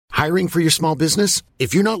Hiring for your small business?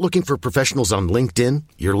 If you're not looking for professionals on LinkedIn,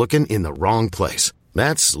 you're looking in the wrong place.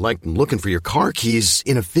 That's like looking for your car keys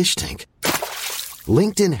in a fish tank.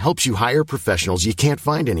 LinkedIn helps you hire professionals you can't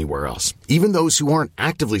find anywhere else, even those who aren't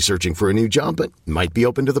actively searching for a new job but might be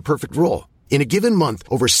open to the perfect role. In a given month,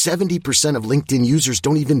 over 70% of LinkedIn users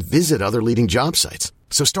don't even visit other leading job sites.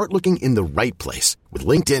 So start looking in the right place. With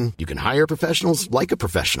LinkedIn, you can hire professionals like a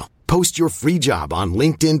professional. Post your free job on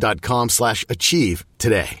linkedin.com/achieve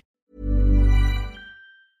today.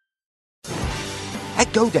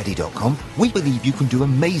 At GoDaddy.com, we believe you can do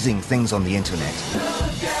amazing things on the internet.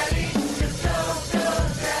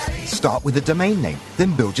 Start with a domain name,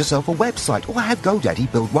 then build yourself a website or have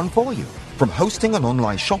GoDaddy build one for you. From hosting and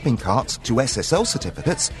online shopping carts to SSL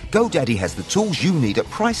certificates, GoDaddy has the tools you need at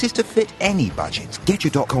prices to fit any budget. Get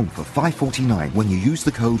your .com for $5.49 when you use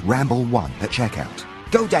the code RAMBLE1 at checkout.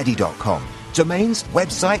 GoDaddy.com. Domains,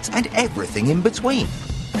 websites, and everything in between.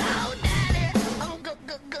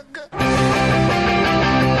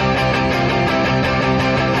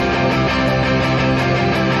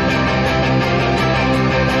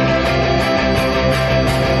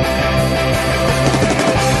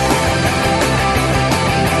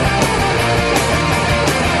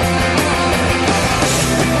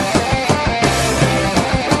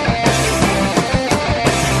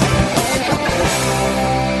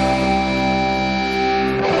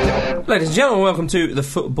 Ladies and gentlemen, welcome to the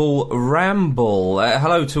Football Ramble.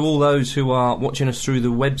 Hello to all those who are watching us through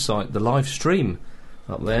the website, the live stream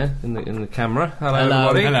up there in the camera. Hello,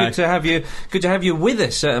 everybody. Hello. Good to have you with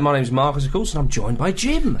us. My name's Marcus, of course, and I'm joined by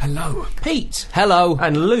Jim. Hello. Pete. Hello.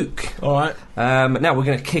 And Luke. All right. Now we're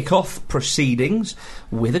going to kick off proceedings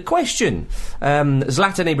with a question.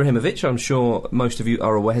 Zlatan Ibrahimovic, I'm sure most of you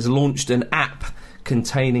are aware, has launched an app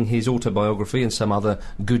containing his autobiography and some other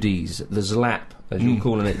goodies, the Zlap, as you're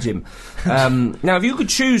calling it, Jim. Now, if you could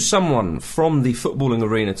choose someone from the footballing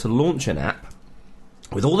arena to launch an app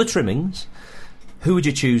with all the trimmings, who would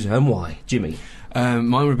you choose and why? Jimmy?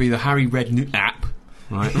 Mine would be the Harry Redknapp app.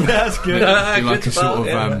 Right. That's good. Be like a sort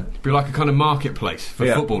of, be like a kind of marketplace for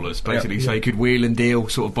footballers, basically. So you could wheel and deal,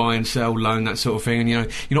 sort of buy and sell, loan, that sort of thing. And you're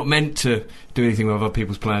not meant to do anything with other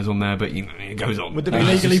people's players on there, but it goes on. Would it be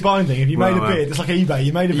legally binding if you made a bid? It's like eBay.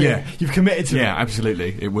 You made a bid. You've committed to it. Yeah,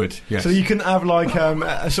 absolutely. It would. Yes. So you couldn't have like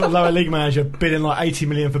a sort of lower league manager bidding like 80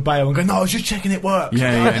 million for Bale and go, no, I was just checking it works.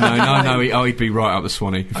 No. He'd be right up the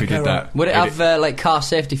Swanee if he did that. Would it have like car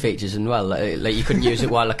safety features as well? Like you couldn't use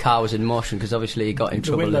it while the car was in motion because obviously he got in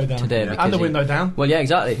trouble today. Yeah. And the window down. Well, yeah,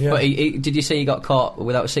 exactly. Yeah. But did you see he got caught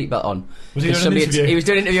without a seatbelt on? Was he doing an interview? He was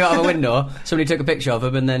doing an interview out of a window. Somebody took a picture of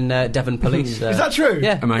him, and then Devon Police. Is that true?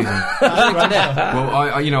 Yeah. Amazing.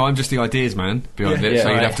 Well, I'm just the ideas man behind it, so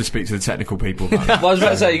you'd have to speak to the technical people about that. Well, I was about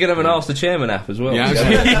to say, you're going to have an Ask the Chairman app as well. Yeah,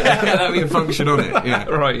 that'd be a function on it. Yeah.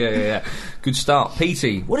 Right, yeah. Good start.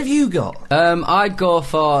 Petey, what have you got? I'd go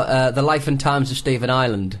for The Life and Times of Stephen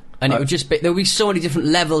Ireland. And it would just be, there would be so many different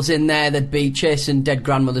levels in there. There'd be chasing dead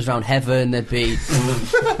grandmothers around heaven. There'd be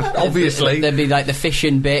obviously there'd be like the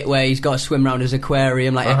fishing bit where he's got to swim around his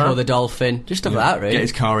aquarium like Echo the dolphin, just stuff like that. Really, get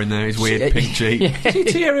his car in there, his weird pink Jeep. See,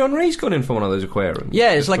 Thierry Henry's gone in for one of those aquariums.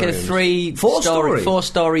 Yeah, it's like a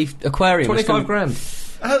four-story aquarium. 25 grand.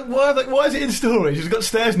 Why is it in storage? It's got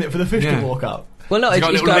stairs in it for the fish to walk up. Well, no, no,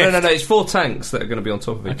 it's 4 tanks that are going to be on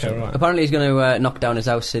top of each other. Right. Apparently he's going to knock down his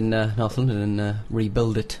house in North London and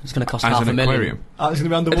rebuild it. It's going to cost as $500,000. Aquarium. It's going to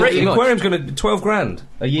be underwater. The aquarium's going to 12 grand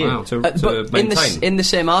a year to but maintain. In the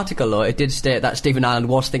same article, though, it did state that Stephen Ireland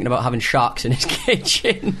was thinking about having sharks in his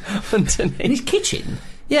kitchen. Underneath. In his kitchen?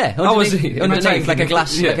 Yeah, underneath like a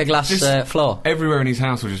glass floor. Everywhere in his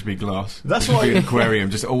house will just be glass. That's why an aquarium,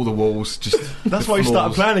 just all the walls, just. That's why he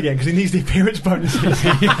started playing again, because he needs the appearance bonuses.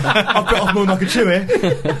 I've got off more than I can chew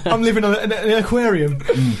it. I'm living in an aquarium.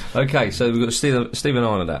 Okay, so we've got Stephen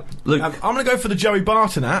Ireland app. Luke, I'm going to go for the Joey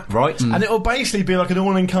Barton app, right? And it'll basically be like an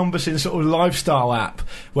all-encompassing sort of lifestyle app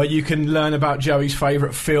where you can learn about Joey's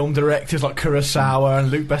favourite film directors like Kurosawa and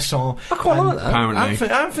Luc Besson. I quite like that. Apparently,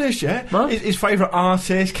 I haven't finished yet. Right. His favourite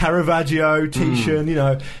artists. Caravaggio, Titian,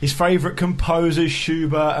 his favourite composers,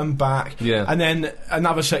 Schubert and Bach. Yeah. And then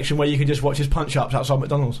another section where you can just watch his punch-ups outside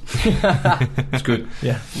McDonald's. That's good.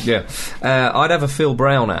 Yeah. I'd have a Phil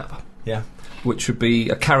Brown app. Yeah. Which would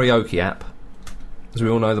be a karaoke app. As we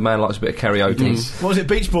all know, the man likes a bit of karaoke. What was it,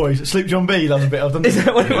 Beach Boys? Sloop John B loves a bit of them. Is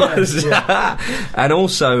that what it was? Yeah. And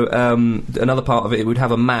also, another part of it would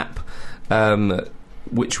have a map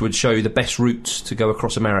which would show you the best routes to go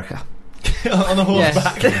across America. On a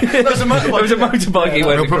horseback. That was a motorbike. It was a motorbike.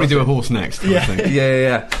 We'll probably do a horse next.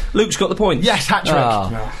 Yeah. Luke's got the point. Yes, hat trick.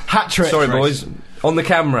 Hat trick. Sorry, boys. On the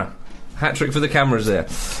camera. Hat-trick for the cameras there.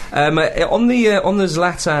 On the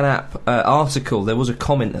Zlatan app article, there was a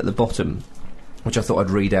comment at the bottom, which I thought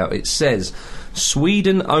I'd read out. It says,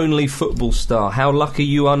 Sweden-only football star. How lucky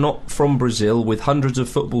you are not from Brazil with hundreds of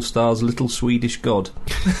football stars, little Swedish god.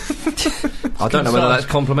 I don't know whether that's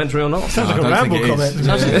complimentary or not. Sounds like a ramble comment.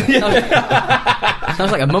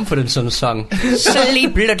 Sounds like a Mumford & Sons song.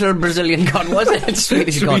 Sleep, little Brazilian god, was it?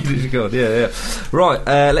 Swedish god. Swedish god, yeah. Right,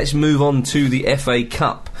 let's move on to the FA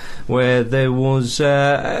Cup, where there was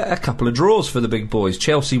a couple of draws for the big boys.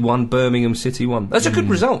 Chelsea won, Birmingham City won. That's a good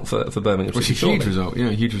result for Birmingham City. It's a huge result, yeah,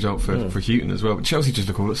 a huge result for Houghton as well. But Chelsea just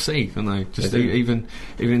look all at sea, don't they? Just even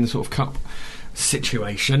in the sort of cup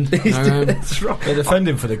situation. That's right. The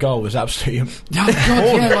defending for the goal was absolutely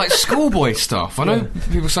like schoolboy stuff. I know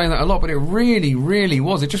people saying that a lot, but it really, really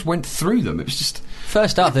was. It just went through them. It was just...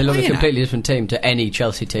 First half, they look a completely different team to any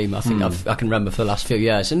Chelsea team I think I can remember for the last few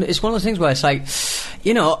years. And it's one of those things where it's like,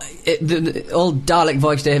 you know, the old Dalek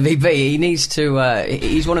voiced AVB, he needs to...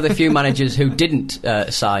 he's one of the few managers who didn't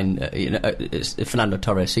sign Fernando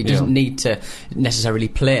Torres. He doesn't need to necessarily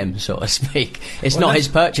play him, so to speak. It's not his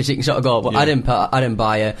purchase. He can sort of go, well, I didn't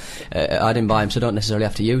buy him, so I don't necessarily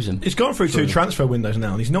have to use him. He's gone through 2 transfer windows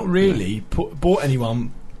now, and he's not really bought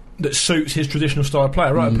anyone that suits his traditional style of play.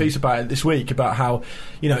 I wrote a piece about it this week about how,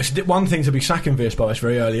 you know, it's one thing to be sacking Villas-Boas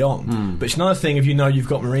very early on, but it's another thing if you know you've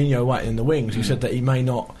got Mourinho waiting in the wings. He said that he may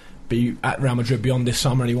not be at Real Madrid beyond this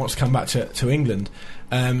summer and he wants to come back to England.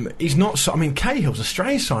 He's not. I mean, Cahill's a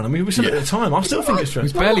strange sign. I mean, we said it at the time. I still think it's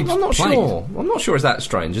strange. I'm not sure. I'm not sure it's that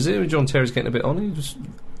strange. Is it? John Terry's getting a bit on. He just.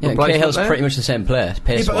 Yeah, Cahill's pretty much the same player.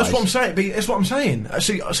 Yeah, but that's what I'm saying. That's what I'm saying.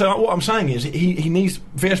 So what I'm saying is he needs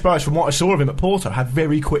Villas-Boas, from what I saw of him at Porto, had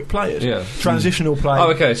very quick players, transitional players. Oh,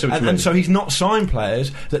 okay. And so he's not signed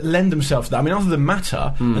players that lend themselves to that. I mean, other than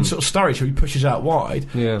Mata and sort of Sturridge, who he pushes out wide,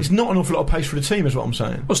 it's not an awful lot of pace for the team, is what I'm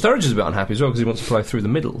saying. Well, Sturridge is a bit unhappy as well because he wants to play through the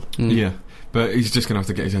middle. Yeah, but he's just going to have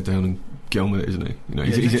to get his head down and get on with it, isn't he? You know,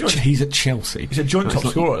 he's at Chelsea. He's a joint top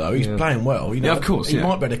scorer, though. He's playing well. You know, of course. He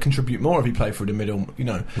might better contribute more if he played through the middle. You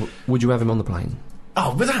know, would you have him on the plane?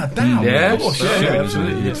 Oh, without a doubt. Yeah, of course.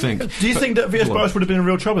 Absolutely. You'd think. Do you think that Villas-Boas would have been in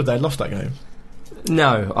real trouble if they'd lost that game?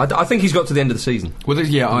 No, I think he's got to the end of the season. Well,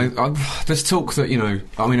 there's talk that, you know,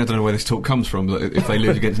 I mean, I don't know where this talk comes from, but if they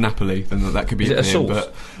lose against Napoli, then that could be a source.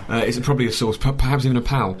 But it's probably a source, perhaps even a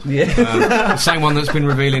pal. Yeah. The same one that's been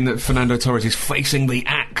revealing that Fernando Torres is facing the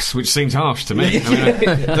axe, which seems harsh to me. I mean,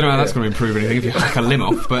 I don't know how that's going to improve anything if you hack a limb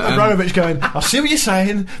off. But Abramovich going, I see what you're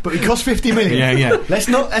saying, but it costs 50 million. Yeah. Let's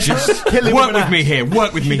not kill him.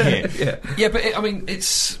 Work with me here. Yeah, but I mean,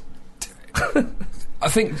 it's. I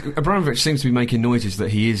think Abramovich seems to be making noises that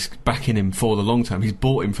he is backing him for the long term. He's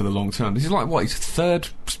bought him for the long term. This is like, his 3rd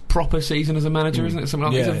proper season as a manager, isn't it?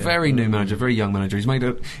 Something like that. He's a very new manager, very young manager. He's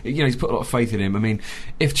he's put a lot of faith in him. I mean,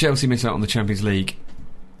 if Chelsea miss out on the Champions League,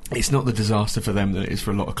 it's not the disaster for them that it is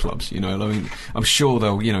for a lot of clubs, you know. I mean, I'm sure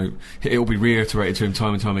they'll, you know, it'll be reiterated to him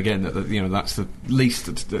time and time again that you know, that's the least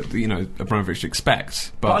that you know, Abramovich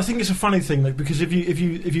expects. But I think it's a funny thing, like, because if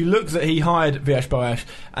you look that he hired Villas-Boas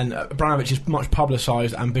and Abramovich's much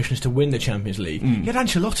publicised ambitions to win the Champions League, he had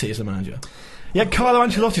Ancelotti as the manager. He had Carlo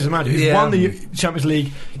Ancelotti as the manager. He's won the Champions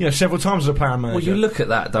League, you know, several times as a player and manager. Well, you look at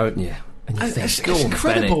that, don't you? And you think, it's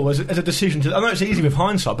incredible as a decision to. I know it's easy with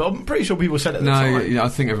hindsight, but I'm pretty sure people said it at the time. No, I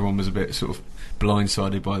think everyone was a bit sort of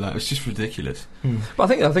blindsided by that. It's just ridiculous. But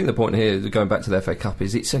I think the point here, going back to the FA Cup,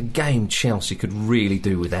 is it's a game Chelsea could really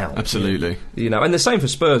do without. Absolutely. You know, and the same for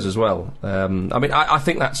Spurs as well. I mean, I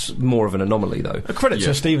think that's more of an anomaly, though. A credit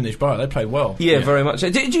to Stevenage, Borough. They played well. Yeah, very much. Do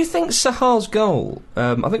you think Sahar's goal?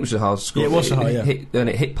 I think it was Sahar's score. Yeah, it was Sahar.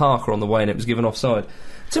 It hit Parker on the way, and it was given offside.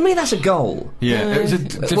 To me, that's a goal. Yeah, it was a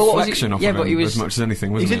deflection off of him as much as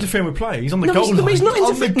anything, wasn't it? He's interfering with play. He's on the goal line. He's not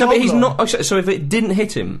interfering. No, but he's not. So if it didn't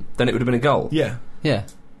hit him, then it would have been a goal. Yeah.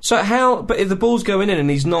 So how? But if the ball's going in and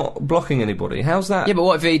he's not blocking anybody, how's that? Yeah, but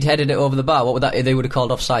what if he'd headed it over the bar? What would that? They would have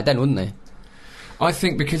called offside then, wouldn't they? I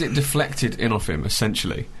think because it deflected in off him,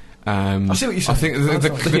 essentially. I see what you're saying. I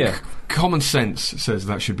think the common sense says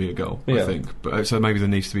that should be a goal. I think, but so maybe there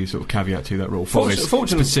needs to be sort of caveat to that rule for this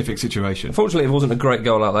specific situation. Fortunately, it wasn't a great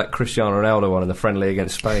goal like that Cristiano Ronaldo one in the friendly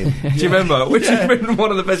against Spain. Do you remember? Which has been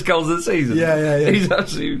one of the best goals of the season. Yeah. He's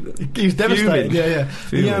absolutely he's devastated.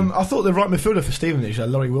 Yeah. I thought the right midfielder for Stevenage,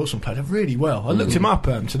 Laurie Wilson, played really well. I looked him up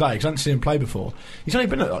today because I hadn't seen him play before. He's only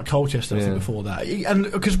been at like Colchester I think before that,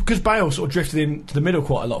 and because Bale sort of drifted into the middle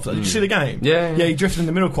quite a lot. Did you see the game? Yeah. He drifted in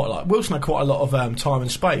the middle quite a lot. Wilson had quite a lot of time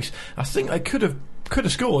and space. I think they could have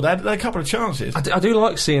scored. They had a couple of chances. I do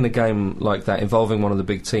like seeing a game like that involving one of the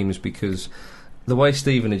big teams, because the way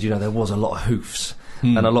Stevenage, you know, there was a lot of hoofs.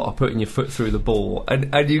 and a lot of putting your foot through the ball,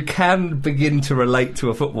 and you can begin to relate to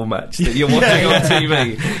a football match that you're watching on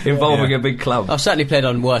TV involving a big club. I've certainly played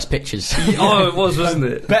on worse pitches. Oh, it was, wasn't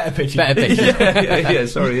it? Better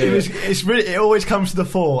pitches. Sorry. It always comes to the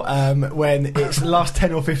fore when it's the last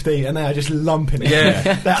 10 or 15 and they are just lumping it.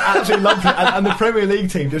 Yeah. They're absolutely lumping it. And the Premier League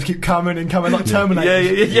team just keep coming like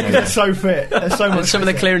Terminators. Yeah. They're so fit. They're so much. And some of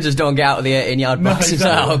the clearances don't get out of the 18-yard box.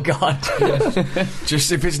 Exactly. Oh God!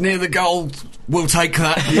 Just if it's near the goal, we'll take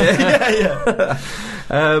that.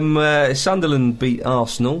 Sunderland beat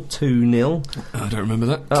Arsenal 2-0. I don't remember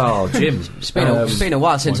that. Oh, Jim. It's been a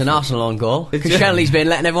while since an Arsenal on goal. Because Shelley's been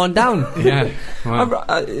letting everyone down. Yeah. Wow.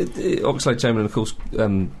 Oxlade-Chamberlain, of course,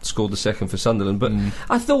 scored the second for Sunderland, but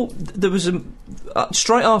I thought there was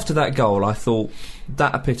straight after that goal, I thought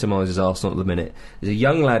that epitomises Arsenal at the minute. He's a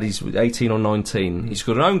young lad, he's 18 or 19, he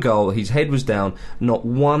scored an own goal, his head was down, not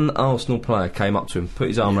one Arsenal player came up to him, put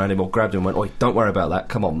his arm around him or grabbed him and went, "Oi, don't worry about that,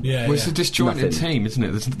 come on." Well, it's a disjointed team, isn't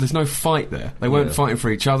it? There's no fight there. They weren't fighting for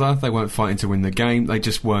each other, they weren't fighting to win the game, they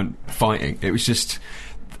just weren't fighting. It was just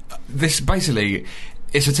this, basically,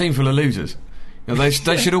 it's a team full of losers. You know,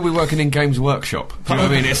 they should all be working in Games Workshop. Do you know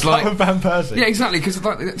what I mean? It's like Van Persie. Yeah, exactly,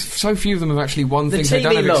 because so few of them have actually won things they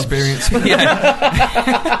don't TV have loves. experience.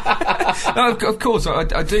 No, of course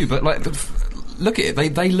I do, but like. Look at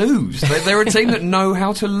it, they lose. They're a team that know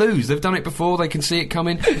how to lose. They've done it before, they can see it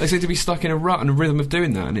coming. They seem to be stuck in a rut and a rhythm of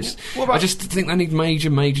doing that. And I just think they need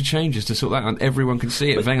major changes to sort that out. And everyone can see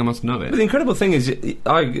it. Wenger must know it. But the incredible thing is,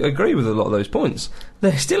 I agree with a lot of those points.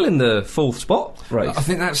 They're still in the fourth spot race. I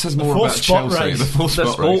think that says more about Chelsea. The fourth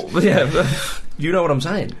spot race. Yeah, you know what I'm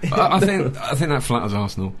saying. I think that flatters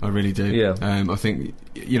Arsenal. I really do. Yeah. I think,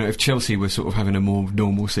 you know, if Chelsea were sort of having a more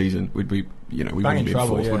normal season, we'd be, you know, we wouldn't be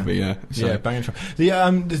trouble, fourth, would we? Yeah. So. Yeah, bang in trouble.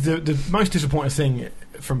 The most disappointing thing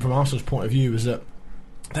from Arsenal's point of view is that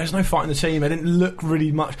there's no fight in the team. They didn't look really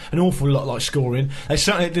an awful lot like scoring. They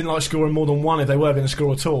certainly didn't like scoring more than one if they were going to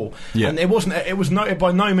score at all. Yeah. And it was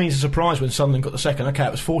by no means a surprise when Sunderland got the second. Okay,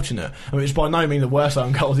 it was fortunate. I mean, it was by no means the worst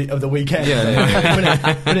own goal of the weekend.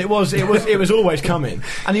 But it was always coming.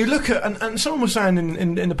 And you look at and someone was saying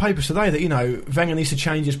in the papers today that, you know, Wenger needs to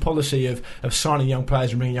change his policy of signing young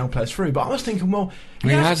players and bringing young players through. But I was thinking, well, he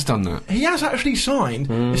has done that. He has actually signed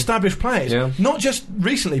established players, not just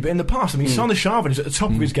recently, but in the past. I mean, he signed Sharvin, who's at the top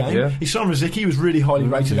of his game. Yeah. He signed Rosicky, he was really highly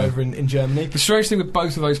rated over in Germany. The strange thing with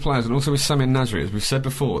both of those players, and also with Samir Nasri, as we've said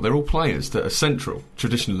before, they're all players that are central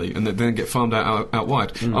traditionally, and that then get farmed out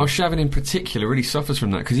wide. Arshavin in particular really suffers from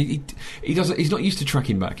that because he's not used to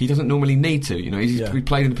tracking back. He doesn't normally need to. You know, he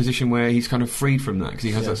played in a position where he's kind of freed from that because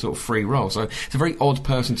he has that sort of free role. So it's a very odd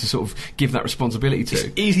person to sort of give that responsibility to.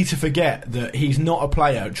 It's easy to forget that he's not a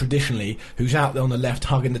player traditionally who's out there on the left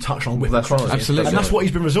hugging the touchline, whipping That's across right. in. Absolutely. And that's what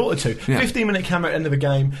he's been resorted to. Yeah. 15-minute camera at the end of a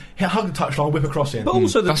game, he'll hug the touchline, whip across in. But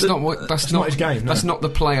also, That's not his game. That's not the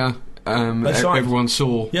player. Everyone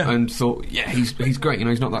saw and thought, he's great. You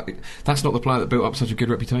know, he's not that. That's not the player that built up such a good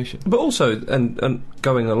reputation. But also, and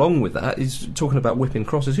going along with that is talking about whipping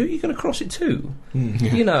crosses. Who are you going to cross it to?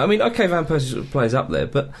 You know, I mean, okay, Van Persie plays up there,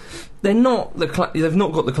 but they're not they've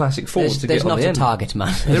not got the classic forwards to get on the end. There's not a target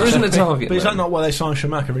man. There isn't a target. But is man. that not why they signed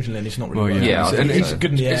Shamak originally? And it's not really. And he's good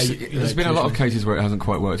in the air. There's been a lot of cases where it hasn't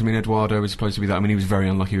quite worked. I mean, Eduardo was supposed to be that. I mean, he was very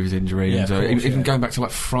unlucky with his injury, Yeah, and of course, even going back to like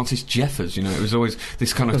Francis Jeffers, you know, it was always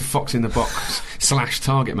this kind of fox in the box /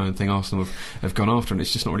 target man thing Arsenal have gone after, and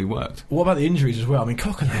it's just not really worked. What about the injuries as well? I mean,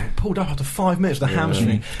 Coquelin pulled up after 5 minutes with a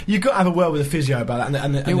hamstring. You've got to have a word with the physio about that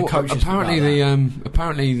and the coaches.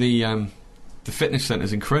 Apparently the fitness centre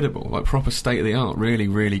is incredible, like proper state of the art, really,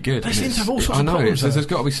 really good. They seem to have all sorts of problems. There's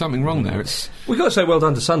got to be something wrong there. We've got to say well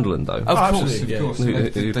done to Sunderland, though. Of absolutely, course. Who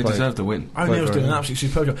They deserve the win. O'Neill's doing an absolutely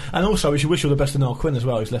superb job, and also we should wish all the best to Noel Quinn as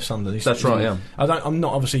well, who's left Sunderland. That's right. Yeah. I'm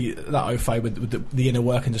not obviously that au fait with the inner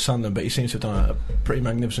workings of Sunderland, but he seems to have done a pretty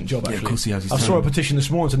magnificent job. Actually, of course he has. I saw a petition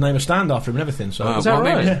this morning to name a stand after him and everything. So Is that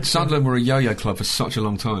right? I mean, Yeah. Sunderland were a yo-yo club for such a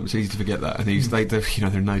long time. It's easy to forget that, and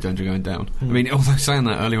they're in no danger of going down. I mean, although saying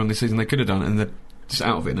that earlier on this season, they could have done it, and they're just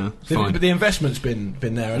out of it now. Fine. But the investment's been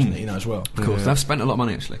there, hasn't it? You know, as well. Of course, they've spent a lot of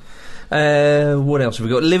money actually. What else have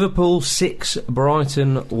we got? Liverpool 6,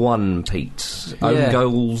 Brighton 1, Pete. Own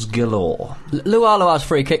goals galore. Luala's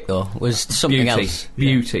free kick, though, was something else.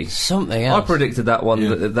 Beauty. Something else. I predicted that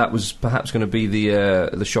one, that was perhaps going to be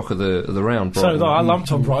the shock of the round. So I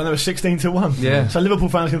lumped on Brighton. They were 16-1. Yeah. So Liverpool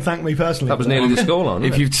fans can thank me personally. That was nearly the scoreline.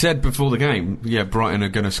 If you'd said before the game, Brighton are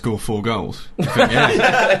going to score 4 goals, you think,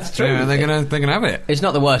 that's true. Yeah, they're going to have it. It's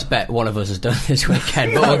not the worst bet one of us has done this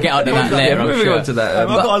weekend, but we'll get on to that later. Moving on to that. I've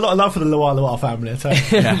got a lot of love for the Loire family, I tell you.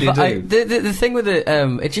 You do. The thing with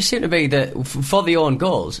it just seemed to be that for the own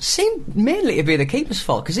goals, seemed mainly to be the keeper's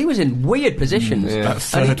fault because he was in weird positions. That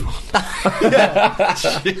third one.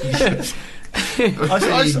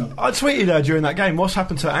 I tweeted during that game what's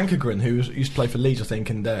happened to Ankergren, who used to play for Leeds, I think,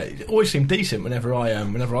 and he always seemed decent whenever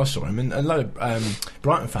I saw him. And a lot of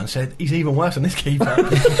Brighton fans said he's even worse than this keeper.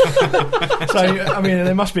 So I mean,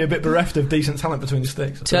 there must be a bit bereft of decent talent between the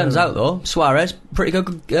sticks. Turns out though, Suarez, pretty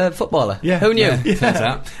good footballer. Yeah. Who knew? Yeah, turns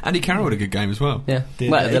out. Andy Carroll had a good game as well. Yeah.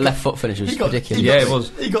 Well, the left foot finish was ridiculous. It was.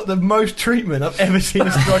 He got the most treatment I've ever seen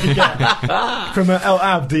a striker get from El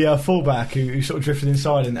Abd, the fullback, who sort of drifted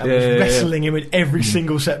inside and was wrestling him in every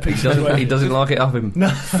single set piece. He doesn't like it up him. No.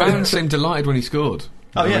 Fans seemed delighted when he scored.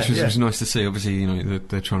 Which was nice to see. Obviously,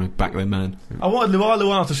 they're trying to back their man. I wanted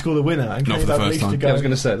Loire to score the winner and not Kenny for the Dalglish first time. to go. I was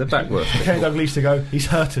going to say, the back work. Kenny Dalglish to go, he's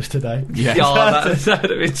hurt us today. Yeah. That would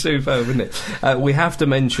have been superb, wouldn't it? We have to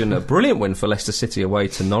mention a brilliant win for Leicester City away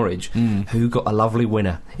to Norwich, who got a lovely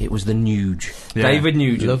winner. It was the Nuge. Yeah. David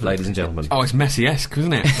Nugent, ladies and gentlemen. Oh, it's Messi-esque,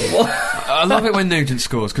 isn't it? I love it when Nugent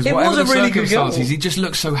scores because It whatever was a the really good circumstances, goal. he just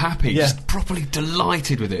looks so happy, Yeah. just properly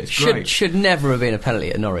delighted with it. It's great. Should never have been a penalty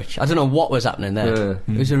at Norwich. I don't know what was happening there. Yeah.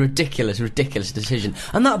 It was a ridiculous decision.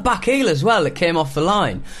 And that back heel as well that came off the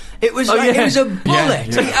line. It was it was a bullet.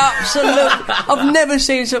 Yeah. He I've never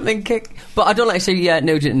seen something kick. But I don't like to see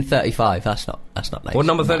Nugent in 35. That's not nice. What,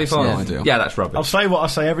 number 35? not ideal. Yeah, that's rubbish. I'll say what I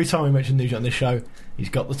say every time we mention Nugent on this show. He's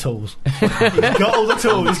got the tools. He's got all the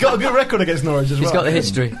tools. He's got a good record against Norwich as well. He's got the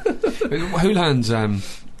history. Houlihan's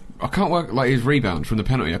I can't work like his rebound from the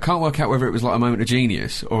penalty. I can't work out whether it was like a moment of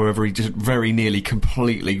genius or whether he just very nearly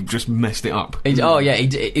completely just messed it up. He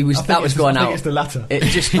was that was going I think out. it's the latter. It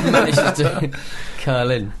just managed to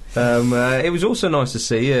curl in. It was also nice to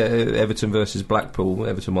see Everton versus Blackpool.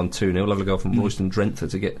 Everton won 2-0. Lovely goal from Royston Drenthe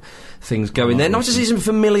to get things going there. Nice to see some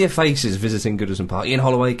familiar faces visiting Goodison Park. Ian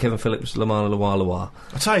Holloway, Kevin Phillips, Lamar Loire.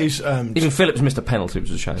 I'll tell you, Even Phillips missed a penalty,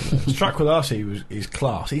 which was a shame. struck with us, he's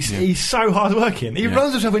class. He's so hard working. He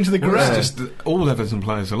runs himself into the ground. It's just all Everton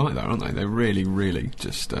players are like that, aren't they? They're really, really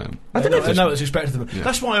just. I don't know what's expected of them. Yeah.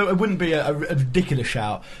 That's why it wouldn't be a ridiculous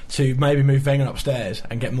shout to maybe move Wenger upstairs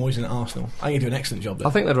and get Moyes in at Arsenal. I think he'd do an excellent job there.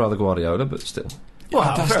 I think they'd rather Guardiola, but still. Well,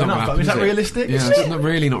 that's fair not enough. what I mean, is that happens, realistic? Yeah, it's not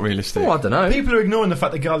realistic. Oh, I don't know. People are ignoring the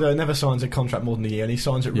fact that Guardiola never signs a contract more than a year and he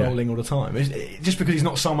signs it rolling all the time. Just because he's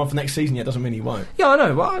not signed one for next season yet doesn't mean he won't. Yeah, I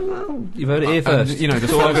know. Well, you've heard it here first.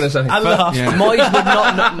 That's all I'm going to say.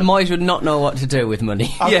 Moyes would not know what to do with money.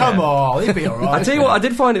 Oh, come on, he'd be alright. I tell you what, I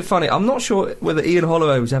did find it funny. I'm not sure whether Ian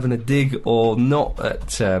Holloway was having a dig or not at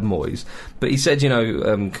Moyes, but he said,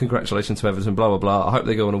 congratulations to Everton, blah, blah, blah. I hope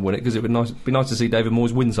they go on and win it because it would be nice to see David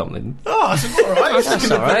Moyes win something. Oh, that's alright.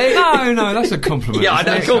 That's all right. No, that's a compliment. Yeah, I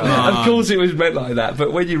know. isn't it? Of course it was meant like that,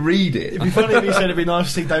 but when you read it... It'd be funny if he said it'd be nice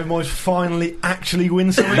to see David Moyes finally actually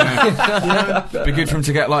win something. It'd be good for him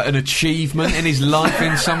to get like an achievement in his life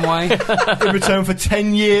in some way. In return for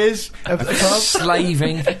 10 years of the club.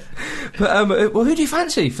 Slaving. But well, who do you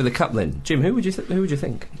fancy for the cup then, Jim? Who would you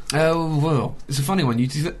think? Oh well, it's a funny one. You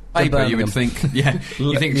would think,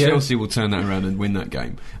 you think Chelsea will turn that around and win that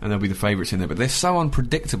game, and they'll be the favourites in there. But they're so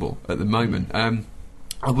unpredictable at the moment.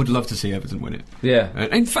 I would love to see Everton win it. Yeah.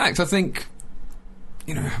 In fact, I think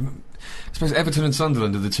I suppose Everton and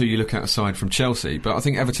Sunderland are the two you look at aside from Chelsea, but I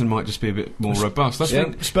think Everton might just be a bit more robust. Spurs are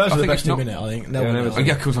the best team in it, I think.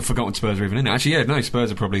 Of course, I've forgotten Spurs are even in it. Actually,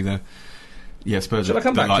 Spurs are probably the... Yeah, Spurs Shall are I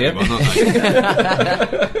come back to you?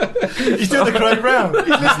 He's doing the Craig Brown. He's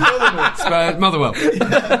listening to all of it. Spurs, Motherwell.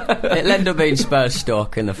 It'll end up being Spurs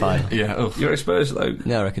Stoke in the final. Yeah, ugh. You're a Spurs though.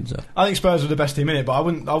 No, I reckon so. I think Spurs are the best team in it, but I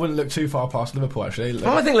wouldn't look too far past Liverpool actually.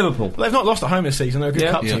 I think Liverpool. They've not lost at home this season. They're a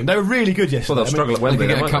good cup team. They were really good yesterday. Well, they'll struggle at They Wembley.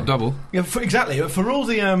 could get a won't cup they? double. Yeah, exactly. For all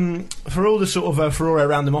the sort of furore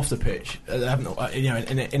around them off the pitch, they haven't.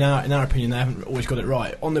 In our opinion, they haven't always got it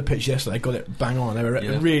right. On the pitch yesterday, they got it bang on. They were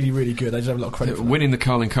really, really good. They deserve a lot of credit. For Winning the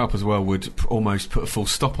Carling Cup as well would almost put a full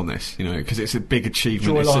stop on this, because it's a big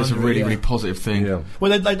achievement. Draw a line It's a through it, really, really positive thing. Yeah.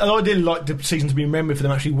 Well, I'd ideally like the season to be remembered for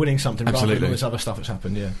them actually winning something rather Absolutely. than all this other stuff that's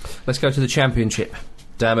happened. Yeah. Let's go to the Championship.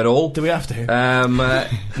 Damn it all. Do we have to?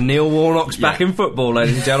 Neil Warnock's back in football,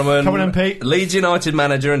 ladies and gentlemen. Come on in, Pete. Leeds United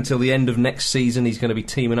manager until the end of next season. He's going to be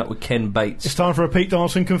teaming up with Ken Bates. It's time for a Pete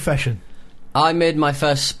Donaldson confession. I made my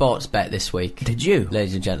first sports bet this week. Did you?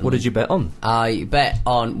 Ladies and gentlemen. What did you bet on? I bet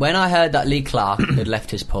on... When I heard that Lee Clark had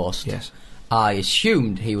left his post... Yes. I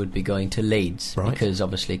assumed he would be going to Leeds, Right. because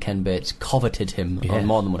obviously Ken Bates coveted him on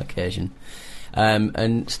more than one occasion.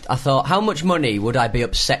 And I thought, how much money would I be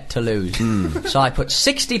upset to lose? So I put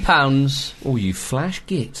 £60 Oh, you flash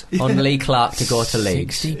git. on Lee Clark to go to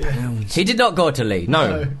Leeds. £60. He did not go to Leeds.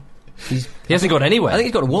 No. He hasn't gone anywhere. I think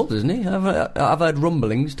he's got to Wolves, isn't he? I've heard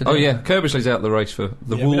rumblings today. Oh yeah, Kerbyshly's out of the race for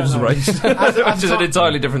the Wolves race, which is an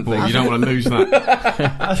entirely different thing. Well, you don't want to lose that.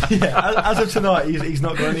 As of tonight, he's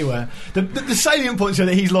not gone anywhere. The salient point is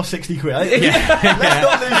that he's lost 60 quid. Let's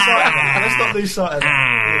not lose sight of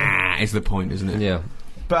that. Is the point, isn't it? Yeah.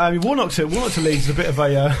 But Warnock to Leeds is a bit of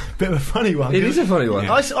a funny one. It is a funny one.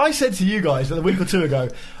 I said to you guys a week or two ago,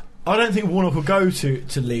 I don't think Warnock will go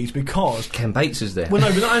to Leeds because Ken Bates is there. Well,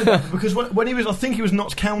 no, but not, because when he was, I think he was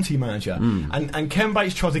Notts County manager, and Ken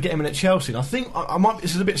Bates tried to get him in at Chelsea. And I think I might.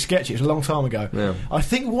 This is a bit sketchy. It was a long time ago. Yeah. I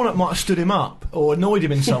think Warnock might have stood him up or annoyed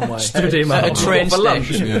him in some way. Stood him up at a train for lunch.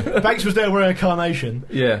 station. Bates was there wearing a carnation.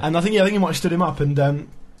 Yeah. And I think he might have stood him up and.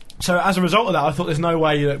 So as a result of that, I thought there's no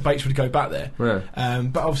way that Bates would go back there. Yeah.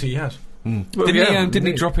 But obviously he has. Didn't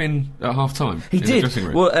he drop in at half time? He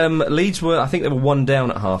did. Well, Leeds I think they were 1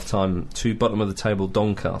 down at half time to bottom of the table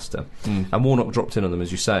Doncaster, and Warnock dropped in on them,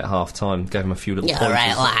 as you say, at half time, gave them a few little pointers.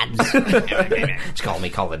 Right, lads. Just call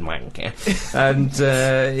me Colin Wanker. And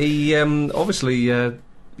he obviously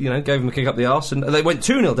gave him a kick up the arse, and they went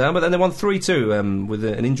 2-0 down, but then they won 3-2 with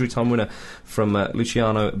an injury time winner from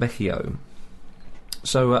Luciano Becchio.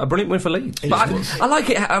 So a brilliant win for Leeds. But I like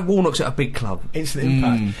it how Warnock's at a big club. Instant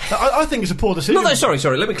impact. I think it's a poor decision.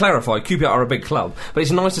 Sorry. Let me clarify. QPR are a big club, but it's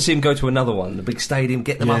nice to see him go to another one, a big stadium,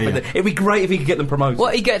 get them up. It'd be great if he could get them promoted.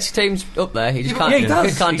 Well, he gets teams up there. He just can't. He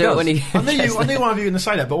does. He can't do it when he. I knew one of you were going to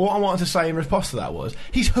say that, but what I wanted to say in response to that was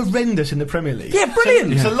he's horrendous in the Premier League. Yeah,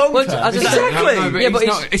 brilliant. It's a long term. Exactly.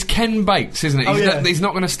 It's Ken Bates, isn't it? He's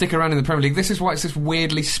not going to stick around in the Premier League. This is why it's this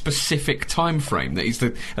weirdly specific time frame that he's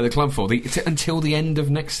at the club for until the end of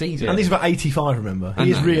next season. And he's about 85, remember?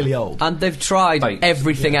 He is really old. And they've tried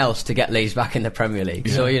everything else to get Leeds back in the Premier League,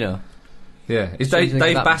 so Yeah, is Dave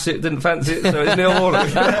Bassett didn't fancy it, so it's Neil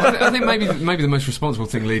Warnock. I think maybe the most responsible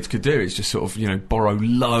thing Leeds could do is just sort of borrow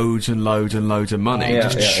loads and loads and loads of money,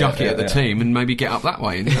 chuck it at the team, and maybe get up that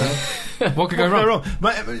way. And, what could go wrong?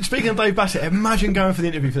 Speaking of Dave Bassett, imagine going for the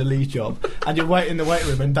interview for the Leeds job, and you're waiting in the waiting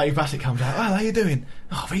room, and Dave Bassett comes out. Oh, how you doing?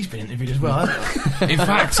 Oh, he's been interviewed as well, hasn't he? In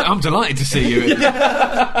fact, I'm delighted to see you.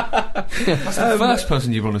 That's the first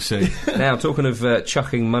person you want to see. Now, talking of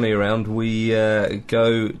chucking money around, we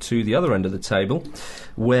go to the other end of the table,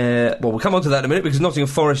 where we'll come on to that in a minute, because Nottingham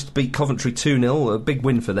Forest beat Coventry 2-0, a big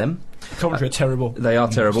win for them. Coventry are terrible. They are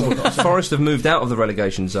terrible. Forest have moved out of the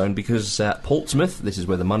relegation zone because Portsmouth, this is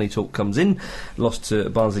where the money talk comes in, lost to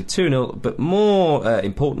Barnsley 2-0, but more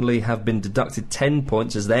importantly have been deducted 10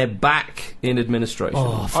 points as they're back in administration.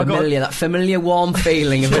 Oh, that familiar warm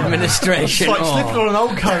feeling of administration. It's like slipping on an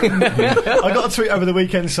old coat. I got a tweet over the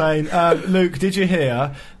weekend saying, Luke, did you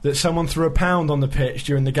hear that someone threw £1 on the pitch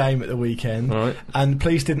during the game at the weekend, right, and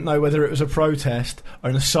police didn't know whether it was a protest or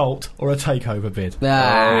an assault or a takeover bid?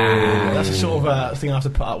 That's the sort of thing I have to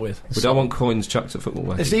put up with. We don't want coins chucked at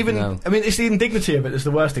football. It's even. No. I mean, it's the indignity of it that's the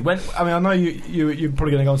worst thing. I know you're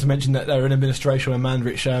probably going to go on to mention that they were in administration when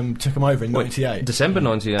Mandrich took them over in '98, December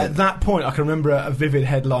 '98. At that point, I can remember a vivid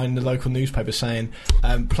headline in the local newspaper saying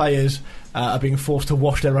players are being forced to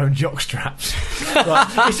wash their own jockstraps.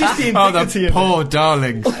 It's just the indignity of poor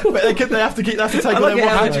darlings. But they have to take all their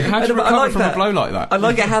wash. How do you recover from a blow like that? I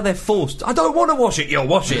like it how they're forced. I don't want to wash it. You'll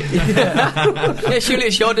wash it. Yeah, surely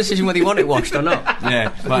it's your decision whether you want it washed or not.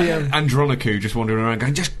 Yeah, like Andronikou just wandering around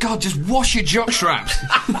going, just wash your jockstraps.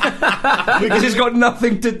 Because it's got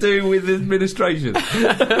nothing to do with administration.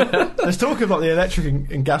 There's talk of like the electric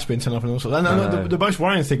and gas being turned off and all sorts. And the most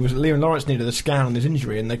worrying thing was that Liam Lawrence needed a scan on his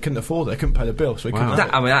injury and they couldn't afford it. They couldn't pay the bill, so he couldn't.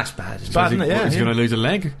 That's bad. It's bad, isn't it? Yeah, he's going to lose a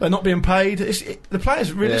leg. They're not being paid. The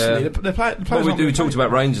players, realistically, the players. We talked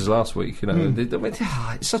about Rangers last week.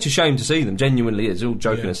 It's such a shame to see them. Genuinely, is all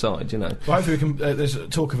joking aside. Well, hopefully, we can. There's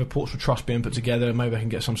talk of a Portsmouth Trust being put together. Maybe they can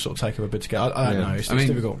get some sort of takeover bid together. I don't know. It's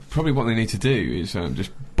difficult. Probably what they need to do is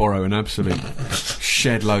just borrow an absolute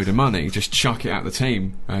shed load of money, just chuck it at the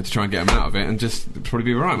team to try and get them out of it, and just probably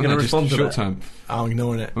be right. Going to respond to short term. I'm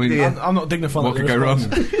ignoring it. I mean, I'm not dignified. What could go wrong?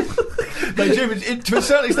 No, Jim, to a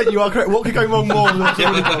certain extent you are correct. What could go wrong more than what's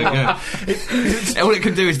already gone wrong? All it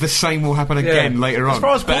can do is the same will happen again later on.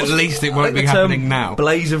 But at least it won't be happening now.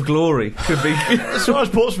 Blaze of glory could be. As far as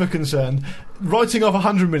Portsmouth are concerned, writing off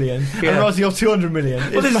 100 million and writing off 200 million.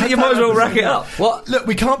 You might as well rack it up. What? Look,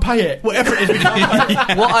 we can't pay it. Whatever it is, we can't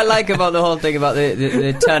pay it. What I like about the whole thing about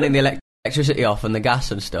the turning the electricity off and the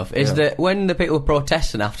gas and stuff is that when the people were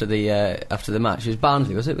protesting after the match, it was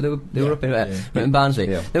Barnsley, was it? They were up in Barnsley.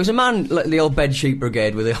 Yeah. There was a man, like the old bedsheet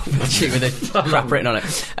brigade, with the crap written on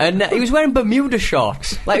it, and he was wearing Bermuda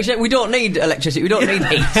shorts. Like he said, we don't need electricity, we don't need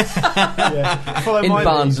heat. In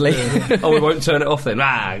Barnsley. We won't turn it off then.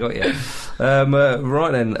 Got you.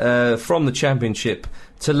 Right then, from the Championship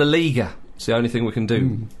to La Liga. It's the only thing we can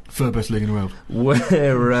do. Third best league in the world.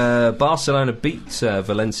 Where Barcelona beat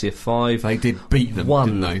Valencia 5. They did beat them,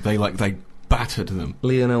 didn't they? They battered them.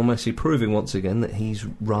 Lionel Messi proving once again that he's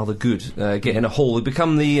rather good. Getting a haul. He's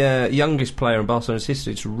become the youngest player in Barcelona's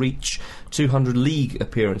history to reach 200 league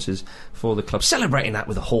appearances for the club. Celebrating that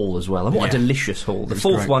with a haul as well. And what a delicious haul. The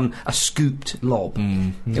fourth one, a scooped lob.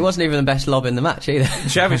 It wasn't even the best lob in the match either.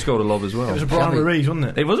 Xavi scored a lob as well. It was a Brian Ruiz, wasn't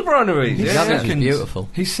it? It was a Brian Ruiz, That was beautiful.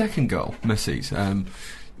 His second goal, Messi's,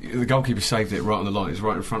 the goalkeeper saved it right on the line. It's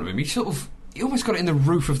right in front of him. He almost got it in the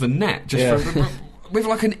roof of the net, with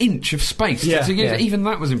like an inch of space. Even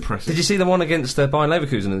that was impressive. Did you see the one against Bayern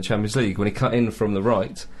Leverkusen in the Champions League when he cut in from the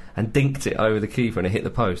right and dinked it over the keeper and it hit the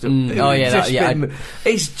post?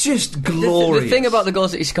 It's just glorious. The thing about the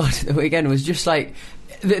goals that he scored at the weekend was just like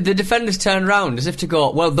the defenders turned round as if to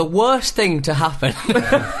go, well, the worst thing to happen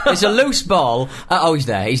is a loose ball. He's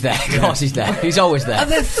there. Of course he's there. He's always there. Are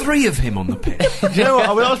there 3 of him on the pitch? Do you know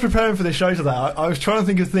what? When I was preparing for this show today, I was trying to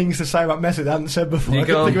think of things to say about Messi that I hadn't said before. I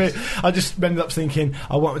couldn't think of it. I just ended up thinking,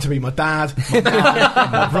 I want him to be my dad, my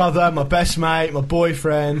mum, my brother, my best mate, my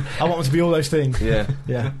boyfriend. I want him to be all those things. Yeah.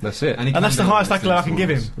 That's it. And that's the highest accolade I can give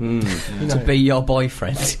him. To be your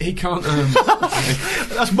boyfriend. He can't...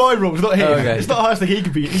 That's my rules, not his. Okay. It's not the highest thing he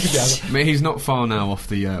could be. I mean, he's not far now off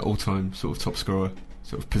the all-time sort of top scorer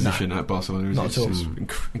sort of position at Barcelona. Not at all. It's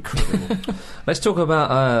incredible. Let's talk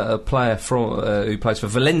about a player from who plays for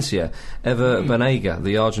Valencia, Ever Banega,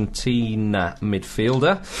 the Argentina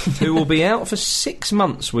midfielder, who will be out for 6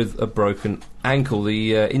 months with a broken ankle.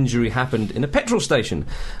 The injury happened in a petrol station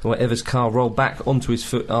where Ever's car rolled back onto his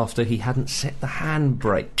foot after he hadn't set the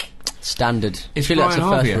handbrake. Standard. It's Brian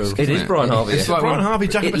Harvey. It is Brian Harvey. It's like Brian Harvey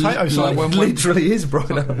jacket potatoes. Literally is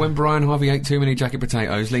Brian Harvey. When Brian Harvey ate too many jacket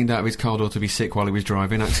potatoes, leaned out of his car door to be sick while he was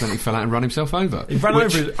driving, accidentally fell out and run himself over. He ran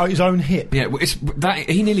over his own hip. Yeah,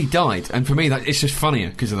 he nearly died, and for me, it's just funnier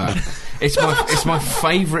because of that. It's my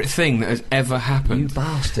favourite thing that has ever happened. You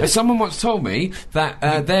bastard! Someone once told me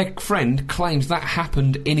that their friend claims that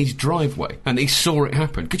happened in his driveway, and he saw it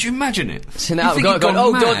happen. Could you imagine it?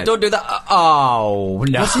 Don't do that. Oh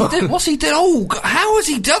no! What's he done? Oh, how has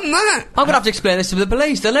he done that? I'm going to have to explain this to the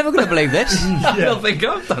police. They're never going to believe this. I don't think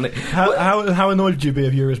I've done it. How annoyed would you be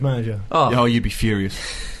if you were his manager? Oh, you'd be furious.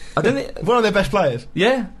 I don't think... One of their best players.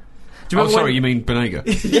 Yeah. Do you remember you mean Banega?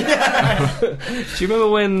 Do you remember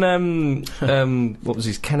when what was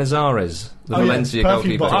his Canizares, the Valencia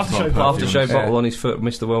goalkeeper, aftershave bottle on his foot,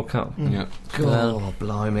 missed the World Cup? Yeah. God,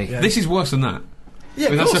 blimey. Yeah. This is worse than that. Yeah,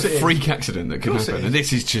 I mean, that's a freak accident that can happen, and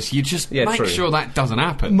this is just make sure that doesn't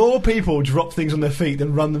happen. More people drop things on their feet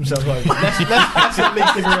than run themselves over. Let's at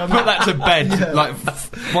least agree on Put that to bed,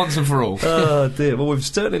 once and for all. Oh dear. Well, we've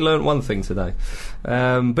certainly learnt one thing today.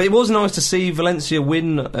 But it was nice to see Valencia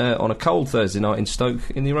win on a cold Thursday night in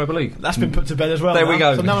Stoke in the Europa League. That's been put to bed as well. There we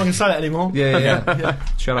go. So no one can say that anymore. Yeah.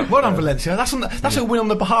 Shut up. Well done, Valencia. That's a win on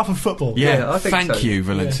the behalf of football. Yeah, I think thank so. you,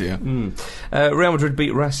 Valencia. Yeah. Real Madrid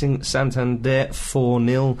beat Racing Santander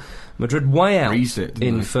 4-0. Madrid way out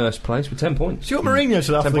in first place with 10 points. See what Mourinho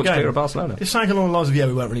said after the game? 10 points clear of Barcelona. It's something along the lines of,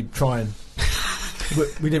 we weren't really trying.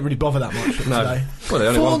 we didn't really bother that much today.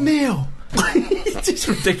 Well, 4-0. It's just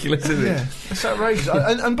ridiculous, isn't it? It's outrageous.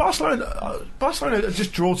 and Barcelona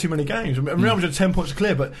just draw too many games. Real Madrid 10 points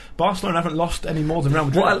clear, but Barcelona haven't lost any more than Real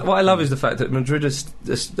Madrid. What I love is the fact that Madrid is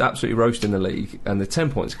absolutely roasting the league and they're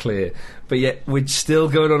 10 points clear, but yet we're still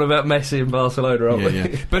going on about Messi and Barcelona, aren't we?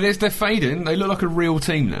 Yeah. But as they're fading, they look like a real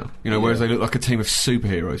team now. Whereas they looked like a team of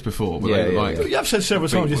superheroes before. You have said several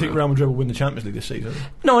times you think Real Madrid will win the Champions League this season.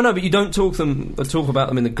 No, I know, but you don't talk about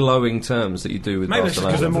them in the glowing terms that you do with Maybe Barcelona.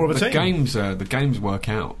 Because they're more of a team. The games work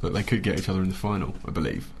out that they could get each other in the final, I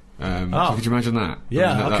believe. So could you imagine that?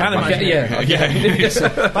 Yeah, I can imagine.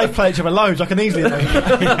 Yeah. They play each other loads. I can easily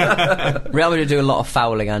imagine. Real Madrid do a lot of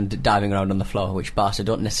fouling and diving around on the floor, which Barca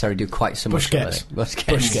don't necessarily do quite so much.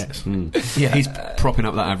 Busquets. Yeah, he's propping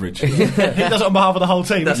up that average. He does it on behalf of the whole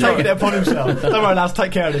team. He's taking it upon himself. Don't worry, lads,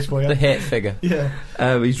 take care of this for you. The hit figure. Yeah.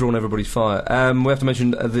 He's drawn everybody's fire. We have to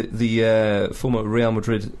mention the former Real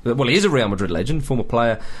Madrid... Well, he is a Real Madrid legend, former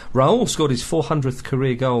player. Raul scored his 400th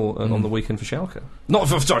career goal on the weekend for Schalke.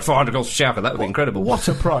 400 goals for Schalke, that would be incredible. What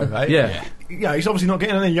a pro, eh? Yeah, he's obviously not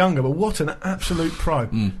getting any younger, but what an absolute pro.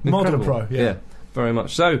 Modern pro. Yeah, very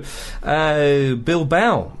much so.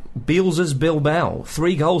 Bilbao Bielsa's Bilbao,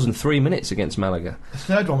 3 goals in 3 minutes against Malaga. The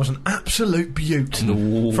third one was an absolute beaut.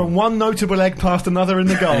 Ooh. From one notable egg past another in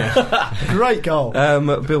the goal. Great goal.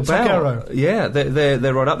 Bilbao, Taquero. yeah,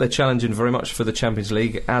 they're right up. They're challenging very much for the Champions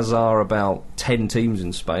League, as are about 10 teams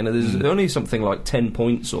in Spain. And there's only something like 10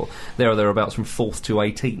 points or thereabouts from 4th to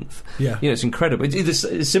 18th. Yeah. You know, it's incredible. It's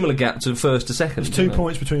a similar gap to 1st to 2nd. There's 2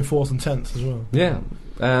 points between 4th and 10th as well. Yeah.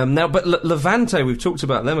 Now, but Levante, we've talked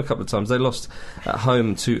about them a couple of times. They lost at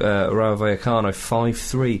home to Rayo Vallecano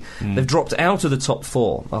 5-3. They've dropped out of the top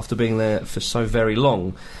 4 after being there for so very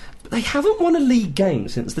long. But they haven't won a league game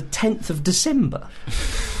since the 10th of December.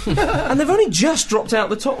 And they've only just dropped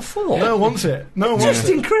out the top 4. No one wants it. No one wants Just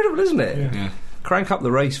it. incredible, isn't it? Yeah. Crank up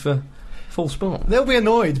the race for full spot. They'll be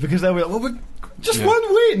annoyed because they'll be like, well, we're just one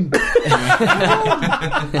win.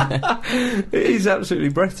 It is absolutely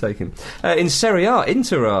breathtaking. In Serie A,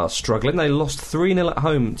 Inter are struggling. They lost 3-0 at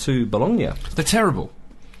home to Bologna. They're terrible.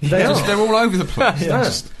 They are. They're all over the place. Yeah.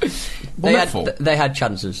 They had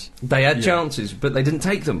chances. They had chances, but they didn't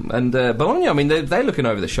take them. And Bologna, I mean, they're looking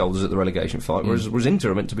over their shoulders at the relegation fight, whereas Inter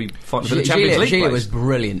are meant to be fighting for the Champions League Giglia place. was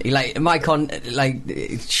brilliant. He,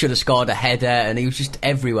 Maicon should have scored a header, and he was just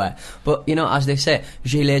everywhere. But, you know, as they say,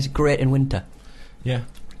 Gillet's great in winter. Yeah.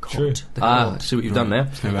 True. See what you've done now.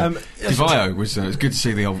 Di Vaio was it was good to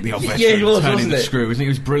see the old veteran he was, turning wasn't the it? screw, wasn't he? He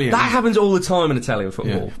was brilliant. That happens all the time in Italian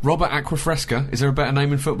football. Yeah. Robert Acquafresca. Is there a better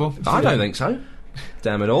name in football? I don't think so.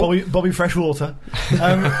 Damn it all. Bobby Freshwater.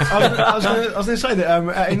 I was going to say that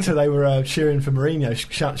at Inter they were cheering for Mourinho,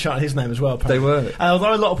 shouting his name as well. Apparently. They were. And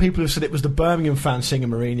although a lot of people have said it was the Birmingham fans singing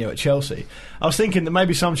Mourinho at Chelsea, I was thinking that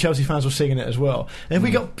maybe some Chelsea fans were singing it as well. And if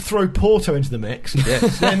we throw Porto into the mix,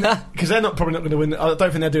 because they're probably not going to win. I don't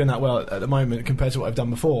think they're doing that well at the moment compared to what they've done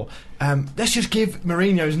before. Let's just give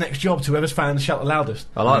Mourinho's next job to whoever's fans shout the loudest.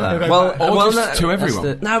 I like that. Or to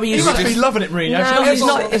everyone. No, but You must be loving it, Mourinho.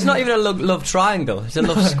 No, it's not even a love triangle. It's a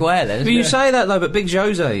love square then. But you say that though, but Big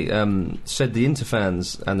Jose said the Inter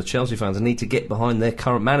fans and the Chelsea fans need to get behind their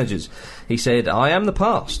current managers. He said, I am the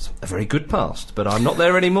past, a very good past, but I'm not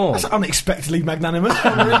there anymore. That's unexpectedly magnanimous.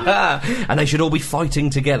 And they should all be fighting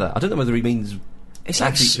together. I don't know whether he means It's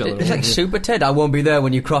like each other. Super Ted. I won't be there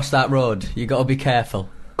when you cross that road. You got to be careful.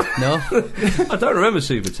 No, I don't remember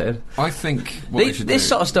Super Ted. I think what they should do. This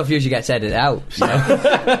sort of stuff usually gets edited out, you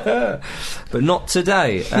know? But not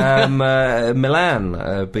today. Milan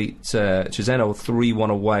beat Cesena 3-1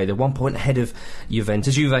 away. They're 1 point ahead of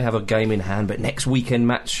Juventus. Juve have a game in hand, but next weekend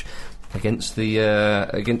match against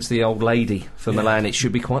the old lady for Milan, it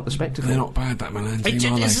should be quite the spectacle. They're not bad, that Milan team,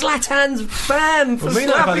 are they? Zlatan's banned for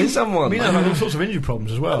slapping someone. Milan have had all sorts of injury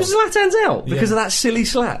problems as well. Zlatan's out because of that silly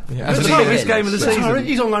slap. Yeah. That's the biggest game of the season.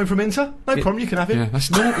 He's on loan from Inter. No problem, you can have him. Yeah, that's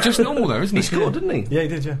just normal though, isn't it? He scored, didn't he? Yeah, he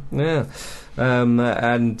did, yeah. Yeah. And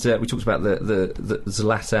we talked about the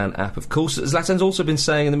Zlatan app, of course. Zlatan's also been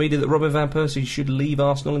saying in the media that Robin Van Persie should leave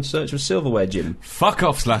Arsenal in search of silverware, Jim. Fuck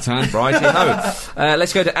off, Zlatan. Righty-ho.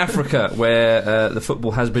 Let's go to Africa, where the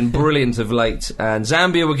football has been brilliant of late, and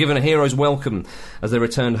Zambia were given a hero's welcome as they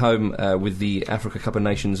returned home with the Africa Cup of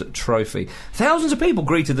Nations trophy. Thousands of people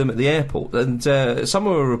greeted them at the airport, and some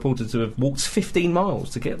were reported to have walked 15 miles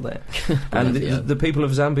to get there. And the people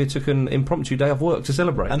of Zambia took an impromptu day off work to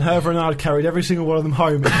celebrate. And Hervé Renard carried every single one of them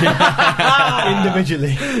home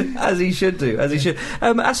individually, as he should do.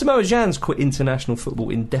 Asamoah Gyan's quit international football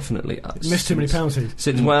indefinitely. Missed too many penalties.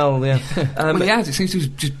 Well, yeah. Well, he has. It seems to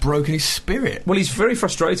have just broken his spirit. Well, he's very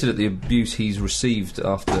frustrated at the abuse he's received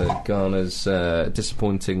after Ghana's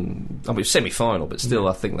disappointing semi-final, but still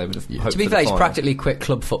I think they would have hoped To be for fair, the he's final. practically quit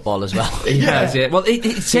club football as well. He has, yeah. Well,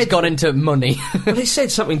 He's gone into money. Well, he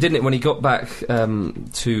said something, didn't it, when he got back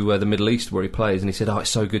to the Middle East where he plays, and he said, it's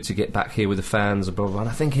so good to get back here with the fans and blah, blah, blah. And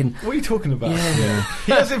I'm thinking... What are you talking about? Yeah.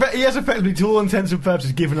 He has effectively, to all intents and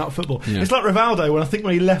purposes, given up football. Yeah. It's like Rivaldo,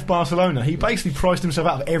 when he left Barcelona, he basically priced himself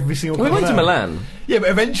out of every single Well, he club went to there. Milan. Yeah, but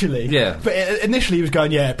eventually... Yeah. But initially he was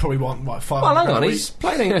going, probably want, 500 Well, hang on, a week.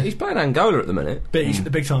 he's playing Angola at the minute.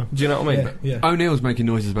 Big time. Do you know what I mean? Yeah. O'Neill's making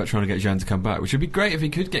noises about trying to get Gyan to come back, which would be great if he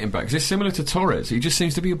could get him back. Because it's similar to Torres. He just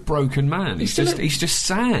seems to be a broken man. He's just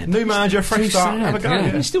sad. New manager, fresh Too start. sad, Have a go. yeah.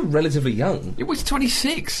 Yeah. He's still relatively young. It was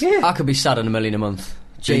 26. Yeah. I could be sad on $1 million a month.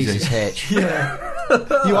 Jesus H. You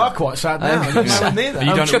are quite sad now. You're nowhere near that.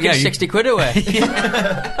 I'm chucking 60 quid away.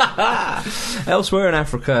 Elsewhere in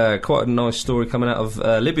Africa, quite a nice story coming out of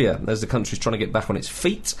Libya as the country's trying to get back on its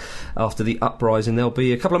feet after the uprising. There'll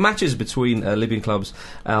be a couple of matches between Libyan clubs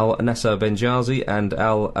Al Nasser Benghazi and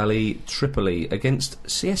Al Ali Tripoli against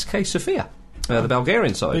CSK Sofia. the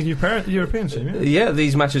Bulgarian side. The European team, yeah. Yeah,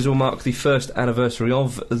 these matches will mark the first anniversary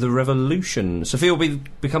of the revolution. Sofia will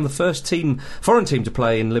become the first foreign team to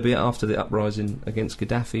play in Libya after the uprising against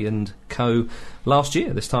Gaddafi and co.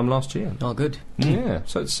 this time last year. Oh, good. Yeah,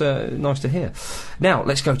 so it's nice to hear. Now,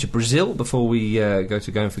 let's go to Brazil before we go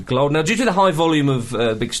to Going for Gold. Now, due to the high volume of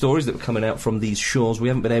big stories that were coming out from these shores, we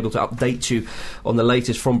haven't been able to update you on the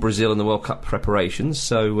latest from Brazil and the World Cup preparations,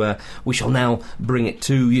 so we shall now bring it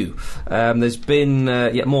to you. There's been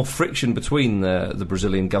yet more friction between the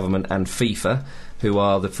Brazilian government and FIFA, who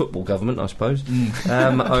are the football government, I suppose.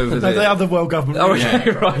 Over they are the world government. Oh, yeah,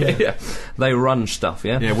 right. Yeah. They run stuff.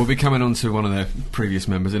 Yeah. Yeah, we'll be coming on to one of their previous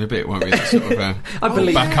members in a bit, won't we? That sort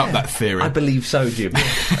of, back up that theory. I believe so, Jim.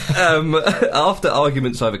 After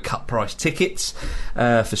arguments over cut price tickets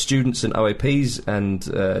for students and OAPs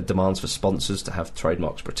and demands for sponsors to have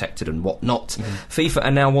trademarks protected and whatnot, FIFA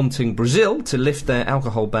are now wanting Brazil to lift their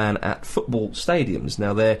alcohol ban at football stadiums.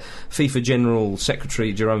 Now, their FIFA General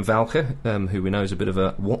Secretary Jerome Valcke, who we know is a bit of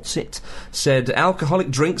a what's it, said alcoholic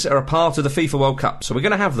drinks are a part of the FIFA World Cup, so we're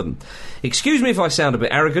going to have them. Excuse me if I sound a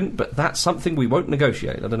bit arrogant, but that's something we won't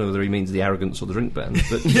negotiate. I don't know whether he means the arrogance or the drink ban,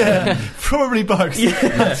 but yeah, probably both.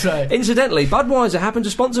 Yeah. Incidentally, Budweiser happened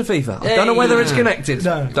to sponsor FIFA. I don't know whether it's connected.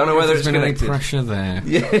 No. Don't know whether it's been connected. Any pressure there.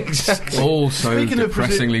 Yeah, exactly. Also Speaking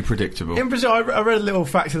depressingly predictable. In Brazil, I read a little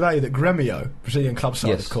fact today that Grêmio, Brazilian club side,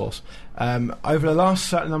 Yes. of course, over the last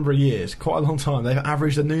certain number of years, quite a long time, they've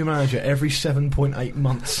averaged a new manager every 7.8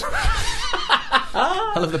 months.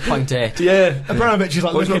 I love the point 8. Yeah. Abramovich is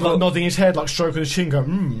like Well, looking, well, like nodding his head, like stroking his chin,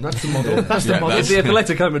 going, that's the model. That's the model. It's the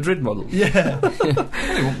Atletico Madrid model. Yeah.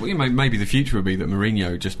 Maybe the future will be that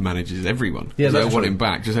Mourinho just manages everyone. Yeah, they that's want true. him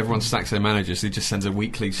back. Just everyone stacks their managers. So he just sends a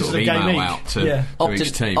weekly sort of Just a game email week. out to, Yeah. to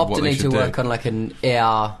each team what Opta they need to should work do. on like an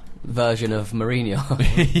AR version of Mourinho.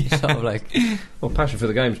 Sort of like... Well, passion for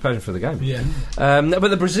the game is passion for the game. Yeah. But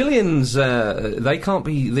the Brazilians, they can't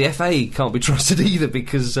be. The FA can't be trusted either,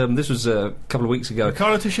 because this was a couple of weeks ago.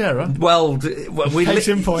 Ricardo Teixeira. Well, Case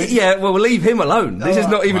in point. Yeah, well, we'll leave him alone. This is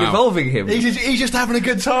not even Wow. involving him. He's just having a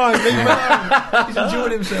good time. Leave him alone. He's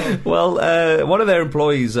enjoying himself. Well, one of their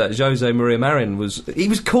employees, Jose Maria Marin, was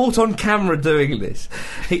caught on camera doing this.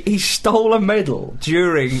 He stole a medal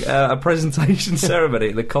during a presentation ceremony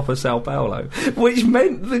at the Copa Sao Paulo, which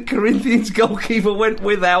meant the Corinthians goalkeeper went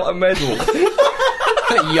without a medal.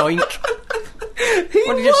 Yoink. He What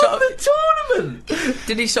won did you sort of- the tournament.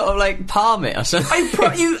 Did he sort of like palm it or something?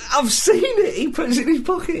 I've seen it. He puts it in his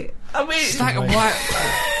pocket. I mean, Stack of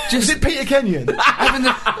white. Is it Peter Kenyon? having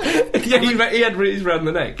the, yeah, he had his round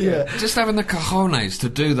the neck. Yeah. just having the cojones to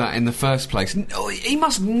do that in the first place. He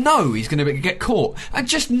must know he's going to get caught and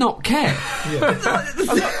just not care.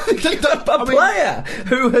 A player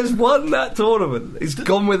who has won that tournament is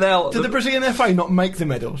gone without. Did the Brazilian FA not make the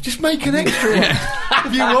medals? Just make an extra one.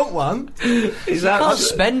 If you want one. Is that Can't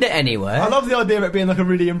spend it anywhere. I love the idea of it being like a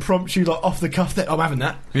really impromptu, like off the cuff thing. I'm having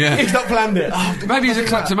that. Yeah. He's not planned it. Maybe he's a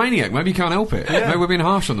kleptomaniac. Maybe he can't help it. Maybe we're being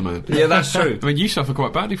harsh on the man. Yeah, that's true. I mean, you suffer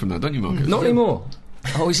quite badly from that, don't you, Marcus? Not anymore.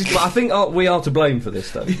 Oh, is it? But I think we are to blame for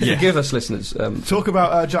this, though. Yeah. Forgive us, listeners. Talk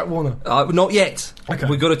about Jack Warner. Not yet. Okay.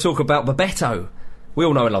 We've got to talk about Bebeto. We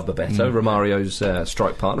all know and love Bebeto, Romario's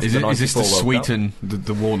strike partner. Is for the this to 94 World Cup. sweeten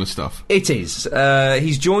the Warner stuff? It is.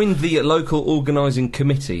 He's joined the local organising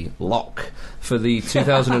committee, LOC, for the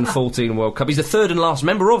 2014 World Cup. He's the third and last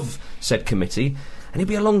member of said committee, and he'll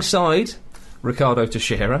be alongside Ricardo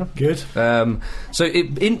Teixeira. Good.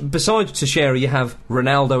 Besides Teixeira, you have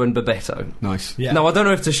Ronaldo and Bebeto. Nice. Yeah. No, I don't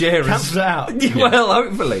know if Teixeira's... Cancels it out. Yeah, well,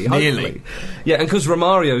 hopefully. Nearly. Yeah, and because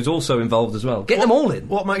Romario's also involved as well. Get them all in.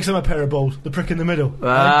 What makes them a pair of balls? The prick in the middle.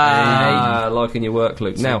 Like in your work,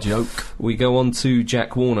 Luke. It's Now, a joke. we go on to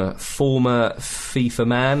Jack Warner, former FIFA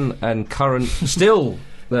man and current, still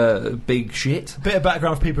the big shit. Bit of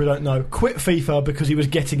background for people who don't know. Quit FIFA because he was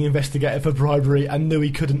getting investigated for bribery and knew he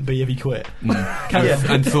couldn't be if he quit.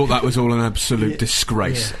 And thought that was all an absolute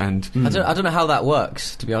disgrace. Yeah. And I don't know how that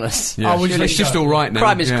works, to be honest. yeah, Oh, it's just all right now.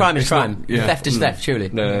 Crime is Yeah, crime is it's crime. not- yeah. Theft is theft, surely.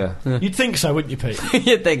 No, You'd think so, wouldn't you, Pete?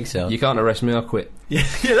 You'd think so. you can't arrest me, I'll quit. Yeah,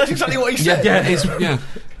 that's exactly what he said. Yeah.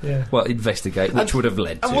 Yeah. Well, investigate, which would have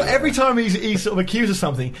led to... And every time he's sort of accused of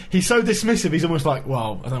something, he's so dismissive, he's almost like,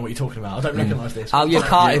 well, I don't know what you're talking about. I don't recognise this. Oh, you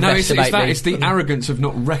can't No, it's investigate that. me. It's the arrogance of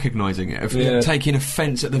not recognising it, of Yeah. taking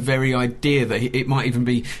offence at the very idea that it might even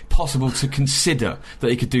be possible to consider that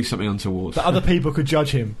he could do something untoward. That other people could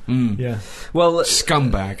judge him. Yeah. Well,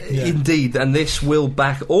 Scumbag. Indeed, and this will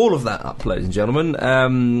back all of that up, ladies and gentlemen,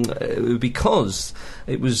 because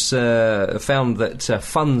it was found that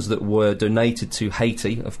funds that were donated to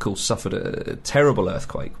Haiti, of course, suffered a terrible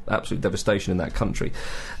earthquake, absolute devastation in that country.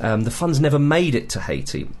 The funds never made it to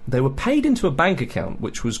Haiti. They were paid into a bank account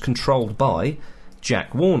which was controlled by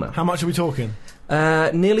Jack Warner. How much are we talking?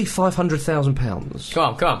 Nearly £500,000.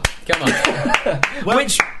 Come on.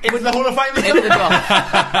 Which into the Hall of Fame? Into the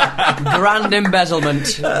draw. Grand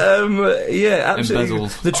embezzlement. Yeah, absolutely. Embezzled.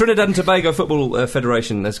 The Trinidad and Tobago Football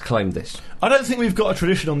Federation has claimed this. I don't think we've got a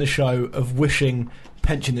tradition on this show of wishing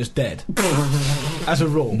pensioners dead, as a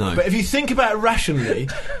rule. No. But if you think about it rationally...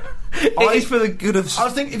 It is for the good of... I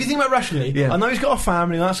think, if you think about it rationally, Yeah. I know he's got a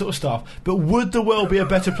family and that sort of stuff, but would the world be a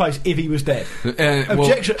better place if he was dead?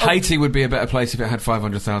 Objection- Haiti would be a better place if it had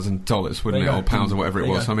 $500,000, wouldn't it, There you or go. pounds or whatever it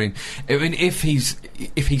There you was. go. I mean, if he's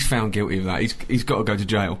found guilty of that, he's got to go to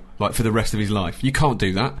jail, like, for the rest of his life. You can't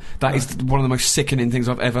do that. That is one of the most sickening things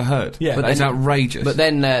I've ever heard. Yeah. That is outrageous. But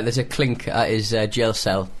then there's a clink at his jail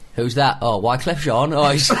cell. Who's that? Oh, Wyclef Jean. Oh,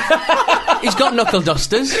 he's got knuckle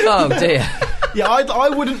dusters. Oh dear. Yeah, I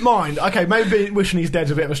wouldn't mind. Okay, maybe wishing he's dead's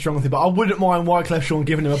a bit of a strong thing, but I wouldn't mind Wyclef Jean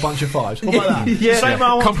giving him a bunch of fives. What about that? Yeah. Same way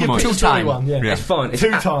I want to give Compromise. Prince Two-time. Harry one. Yeah. Yeah. It's fine. It's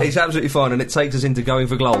Two times. It's absolutely fine, and it takes us into going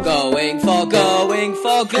for gold. Going for gold.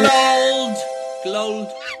 Gold.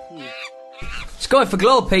 It's going for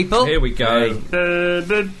gold, people. Here we go.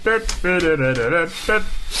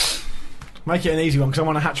 Make it an easy one, because I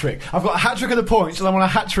want a hat-trick. I've got a hat-trick of the points, and I want a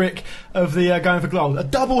hat-trick of the going for gold. A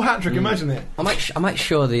double hat-trick, imagine it. I might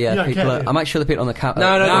show the don't people. care, do you? I might show the people on the camera.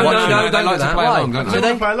 No, They don't like do to that. play Why? along, don't They they?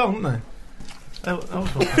 want to play along, don't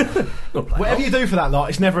they? Whatever you do for that lot,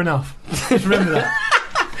 it's never enough. Just remember that.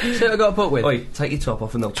 See what I got to put with. Oi, take your top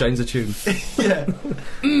off and they'll change the tune. Yeah.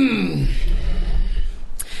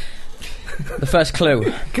 The first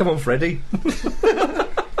clue. Come on, Freddie.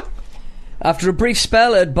 After a brief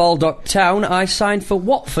spell at Baldock Town, I signed for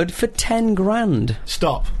Watford for 10 grand.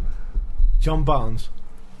 Stop. John Barnes.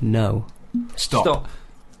 No. Stop.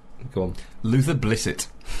 Go on. Luther Blissett.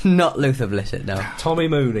 Not Luther Blissett, no. Tommy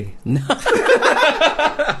Mooney. No,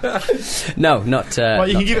 not... Well,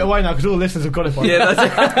 you not can give it away now, because all the listeners have got it by now. Yeah,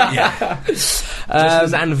 that's it.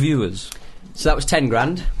 Listeners and viewers. So that was 10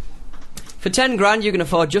 grand. For 10 grand, you can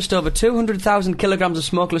afford just over 200,000 kilograms of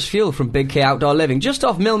smokeless fuel from Big K Outdoor Living, just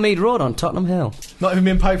off Millmead Road on Tottenham Hill. Not even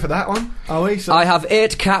being paid for that one, are we? So I have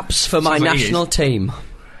 8 caps for my Sounds like he national team.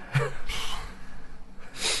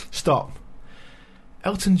 Stop.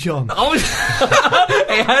 Elton John. Oh,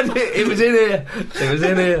 it was in here. It was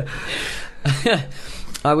in here.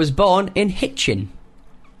 I was born in Hitchin.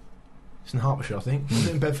 It's in Hertfordshire, I think. Was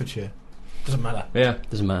it in Bedfordshire? Doesn't matter. Yeah.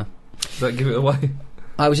 Doesn't matter. Does that give it away?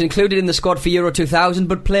 I was included in the squad for Euro 2000,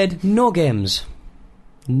 but played no games.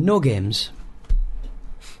 No games.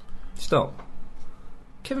 Stop.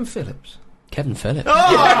 Kevin Phillips. Kevin Phillips.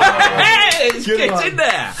 It's Good get one. in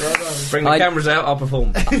there. Bring the cameras out, I'll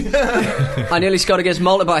perform. I nearly scored against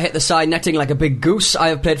Malta, but I hit the side netting like a big goose. I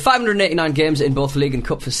have played 589 games in both League and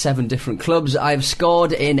Cup for 7 different clubs. I have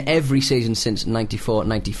scored in every season since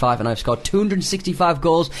 94-95, and I've scored 265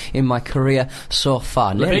 goals in my career so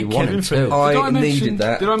far. Nearly Big 1 Kevin and 2. Phillips. I Did I mention- needed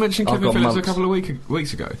that. Did I mention I've Kevin got Phillips months. a couple of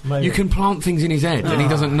weeks ago? Maybe. You can plant things in his head and he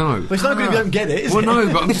doesn't know. But it's not good if you don't get it, is Well, it?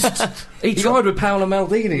 no, but I'm just... He tried with Paolo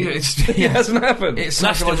Maldini. Yeah, it's- it hasn't happened. It's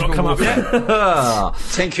That's still not psychological come up warfare. yet.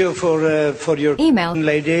 Thank you for your Email.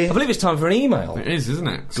 lady. I believe it's time for an email. It is, isn't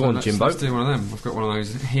it? Go on, let's, Jimbo. Let's do one of them. I've got one of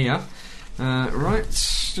those here. Right.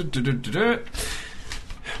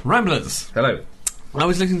 Ramblers. Hello. I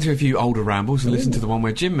was listening to a few older rambles and listened to the one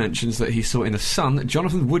where Jim mentions that he saw in The Sun that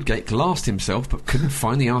Jonathan Woodgate glassed himself but couldn't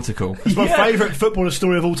find the article. It's my favourite footballer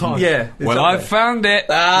story of all time. Yeah. Well, I've found it.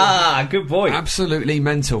 Ah, good boy. Absolutely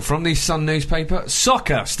mental. From the Sun newspaper,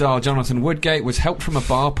 soccer star Jonathan Woodgate was helped from a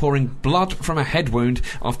bar pouring blood from a head wound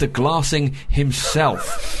after glassing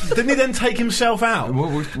himself. Didn't he then take himself out?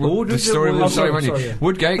 The story will say, won't you? sorry, yeah.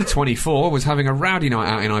 Woodgate, 24, was having a rowdy night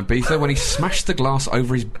out in Ibiza when he smashed the glass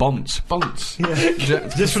over his bonce. Yeah. Just from the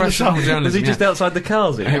Professional Sun. journalism, Was he just yeah. outside the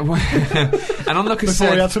cars? And Onlooker Before he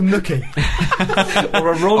said... had some nookie.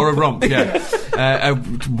 Or a romp? Or a romp, yeah.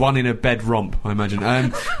 One in a bed romp, I imagine.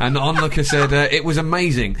 And Onlooker said, it was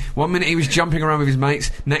amazing. 1 minute he was jumping around with his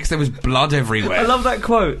mates, next there was blood everywhere. I love that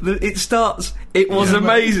quote. It starts, it was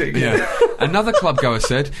amazing. Yeah. Another club goer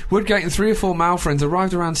said, Woodgate and 3 or 4 male friends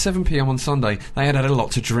arrived around 7 p.m. on Sunday. They had had a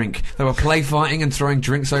lot to drink. They were play fighting and throwing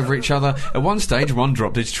drinks over each other. At one stage, one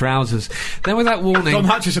dropped his trousers. Then without warning... Tom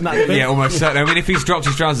Hutchison, that bit. Yeah, almost certainly. I mean, if he's dropped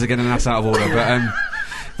his trousers again, then that's out of order. But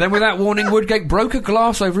Then, without warning, Woodgate broke a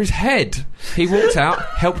glass over his head. He walked out,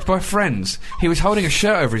 helped by friends. He was holding a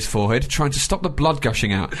shirt over his forehead, trying to stop the blood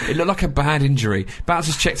gushing out. It looked like a bad injury.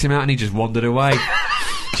 Bouncers checked him out and he just wandered away.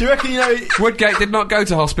 Do you reckon, Woodgate did not go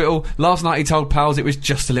to hospital. Last night he told pals it was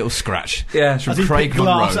just a little scratch. Yeah. It's from as he Craig picked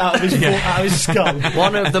glass Munro. out of his skull?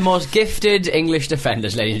 One of the most gifted English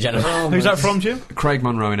defenders, ladies and gentlemen. Who's that from, Jim? Craig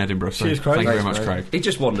Munro in Edinburgh. So Cheers, Craig. Thank you very much, Craig. He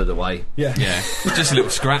just wandered away. Yeah. Yeah, just a little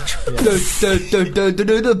scratch.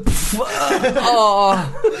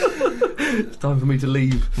 It's time for me to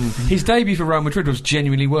leave. His debut for Real Madrid was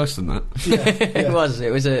genuinely worse than that. It was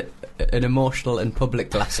an emotional and public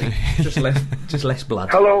blessing. Just less blood.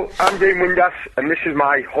 Hello, I'm Dean Windass, and this is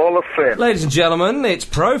my Hall of Fame. Ladies and gentlemen, it's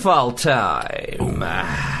profile time.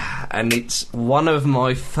 And it's one of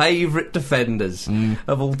my favourite defenders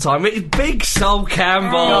of all time. It's Big Sol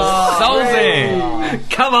Campbell. Solzy!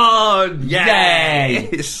 Come on! Yay!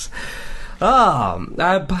 Yes!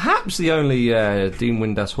 Perhaps the only Dean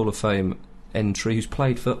Windass Hall of Fame entry who's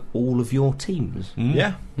played for all of your teams.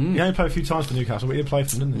 Yeah. He only played a few times for Newcastle, but he did play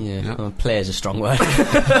for them, didn't he? Yeah, well, player's a strong word. Did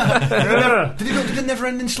it never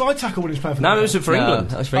end in slide tackle when he was playing for No, it was for England.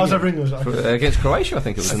 That was for I was England. over England. Okay. Against Croatia, I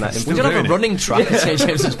think it was in that. We don't have a running track at St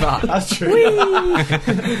James's Park. That's true. He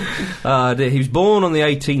was born on the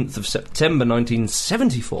 18th of September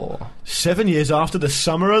 1974. 7 years after the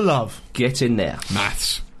Summer of Love. Get in there.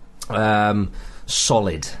 Maths.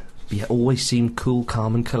 Solid. He always seemed cool,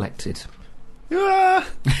 calm and collected. Yeah.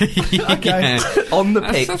 Okay. On the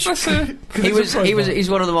pitch. He's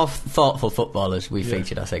one of the more thoughtful footballers we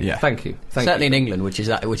featured, I think. Yeah. Thank you. Certainly in England, which is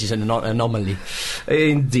an anomaly.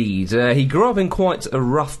 Indeed. He grew up in quite a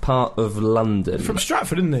rough part of London. From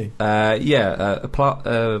Stratford, isn't he?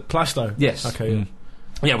 Plaistow. Yes. Okay, yeah.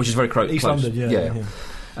 Yeah, which is very close. East London, yeah.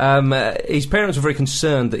 His parents were very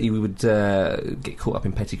concerned that he would get caught up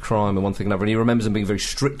in petty crime and one thing and another, and he remembers them being very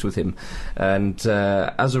strict with him. And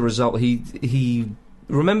as a result, he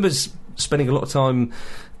remembers spending a lot of time,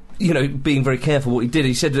 being very careful what he did.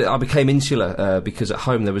 He said that I became insular because at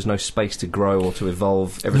home there was no space to grow or to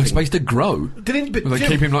evolve. Everything. No space to grow? Did they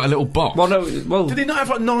keep him like a little box? Did he not have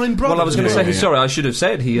like 9 brothers? Well, I was going to say, sorry, I should have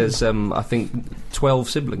said he has, I think, 12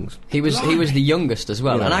 siblings. He was the youngest as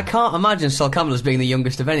well, and I can't imagine Sol Campbell as being the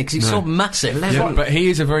youngest of any because he's so massive. Yeah, but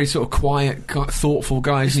he is a very sort of quiet, thoughtful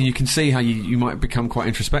guy, so you can see how you might become quite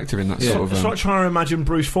introspective in that sort of... It's like trying to imagine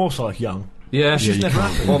Bruce Forsyth young. Yeah, it's just never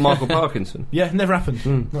happened. Or Michael Parkinson. Yeah, never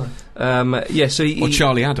happened. No. So or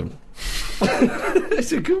Charlie Adam.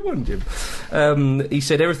 It's a good one, Jim. He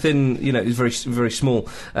said everything, is very, very small.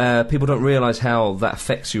 People don't realise how that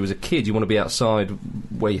affects you as a kid. You want to be outside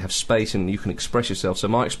where you have space and you can express yourself. So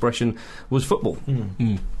my expression was football.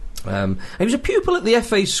 He was a pupil at the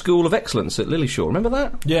FA School of Excellence at Lilleshall. Remember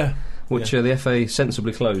that? Yeah. Which the FA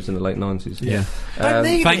sensibly closed in the late 90s. Yeah.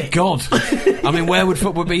 Thank God. I mean, where would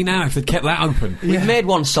football be now if they'd kept that open? We've made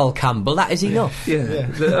one Sol Campbell, that is enough. Yeah.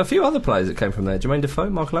 There are a few other players that came from there. Jermaine Defoe,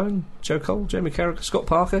 Michael Owen, Joe Cole, Jamie Carragher, Scott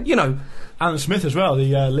Parker, Alan Smith as well,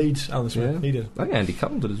 the Leeds Alan Smith. Yeah. He did. I think Andy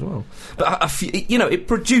Cole did as well. But it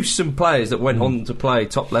produced some players that went on to play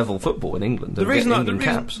top level football in England. The reason I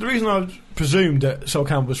presumed that Sol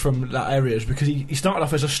Campbell was from that area is because he started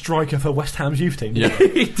off as a striker for West Ham's youth team. Yeah,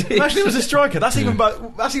 he did. Imagine he was a striker. That's even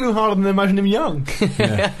harder than imagining him young.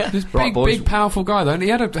 Yeah. This big, powerful guy though, and he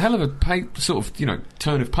had a hell of a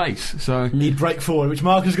turn of pace. So he'd break forward, which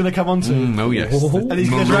Mark is going to come on to. Oh yes, and he's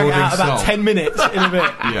going to drag it out about 10 minutes in a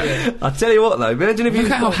bit. Yeah. I tell you what though, imagine if look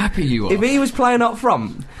at how happy you are. If he was playing up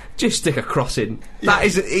front, just stick a cross in.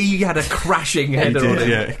 He had a crashing header on him.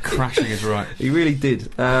 Yeah, crashing is right. He really did.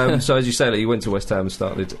 So as you say, he went to West Ham and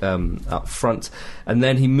started up front, and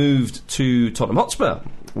then he moved to Tottenham Hotspur,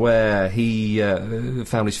 where he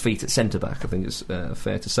found his feet at centre back. I think it's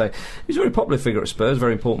fair to say. He was a very popular figure at Spurs,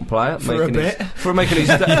 very important player making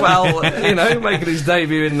his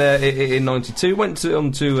debut in '92. Went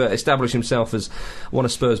on to establish himself as one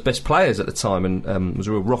of Spurs' best players at the time, and was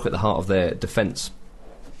a real rock at the heart of their defence.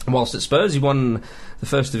 Whilst at Spurs, he won the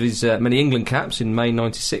first of his many England caps in May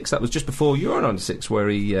 '96. That was just before Euro '96, where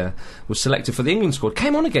he was selected for the England squad.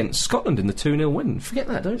 Came on against Scotland in the 2-0 win. Forget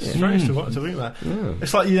that, don't you? Strange to think that. Yeah.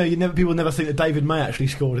 It's like people never think that David May actually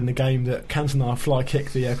scored in the game that Cantona fly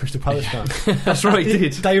kicked the Crystal Palace fan. That's right, he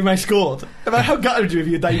did. David May scored. How gutted would you if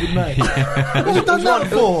you're David May? It was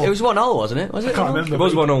 1-0, wasn't it? Was it? I can't remember. It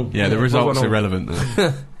was 1-0. Yeah, the result's irrelevant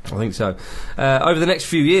though. I think so. Over the next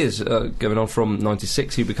few years, going on from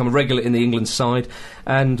 '96, he became a regular in the England side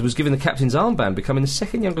and was given the captain's armband, becoming the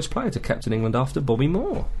second youngest player to captain England after Bobby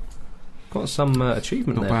Moore. Got some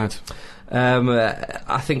achievement there. Not bad.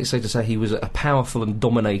 I think it's safe to say he was a powerful and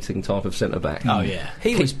dominating type of centre back. Oh yeah,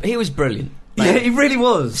 he was brilliant. Yeah, he really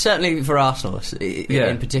was. Certainly for Arsenal,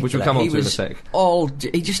 in particular. Which we'll come on he to in a was sec.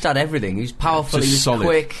 He just had everything. He was powerful, he was solid.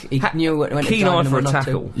 quick, he knew when to Keen dive eye and for a when not to.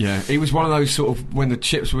 tackle. Yeah, he was one of those sort of, when the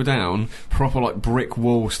chips were down, proper like brick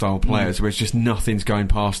wall style players where it's just nothing's going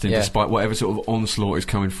past him despite whatever sort of onslaught is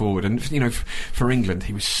coming forward. And, for England,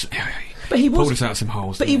 he was... But he pulled us out some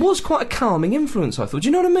holes. But he was quite a calming influence, I thought. Do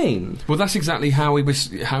you know what I mean? Well, that's exactly how he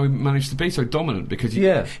managed to be so dominant, because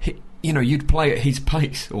you'd play at his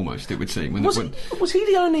pace almost, it would seem. Was he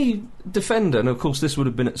the only defender? And of course, this would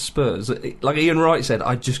have been at Spurs. Like Ian Wright said,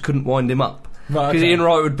 I just couldn't wind him up. Because Ian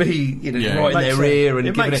Wright would be, right in their ear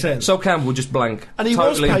and giving it. Sense. Sol Campbell would just blank. And he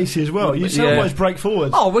was pacey as well. You'd always break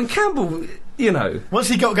forward. Oh, when Campbell, once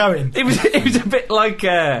he got going, it was a bit like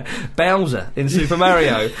Bowser in Super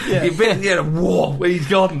Mario. Whoa, he's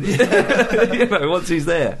gone. Once he's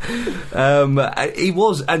there, he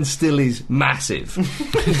was and still is massive.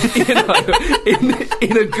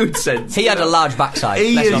 In a good sense. He had a large backside.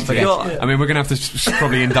 Let's not forget. I mean, we're going to have to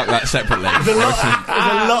probably induct that separately. There's a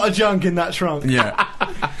lot of junk in that trunk. Yeah,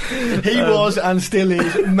 he was and still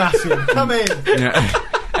is massive. Come in. Yeah.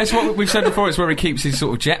 It's what we've said before. It's where he keeps his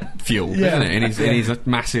sort of jet fuel, isn't it? In his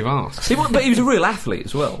massive arse. But he was a real athlete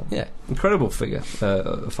as well. Yeah, incredible figure,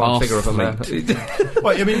 fine figure of a man.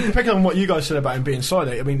 Well, I mean, picking on what you guys said about him being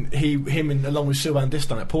silent, I mean, him along with Sylvain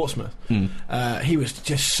Distin at Portsmouth, he was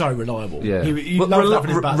just so reliable. Yeah,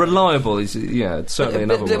 reliable is certainly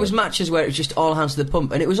another. There was matches where it was just all hands to the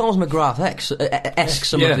pump, and it was almost McGrath-esque.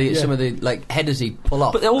 Some of the like headers he'd pull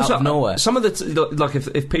off, but also out of nowhere. Some of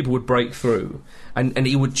the if people would break through. And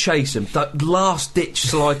he would chase him, that last-ditch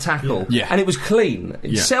slide tackle, and it was clean.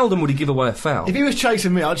 Seldom would he give away a foul. If he was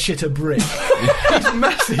chasing me, I'd shit a brick. He's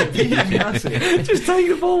massive. He is massive. Just take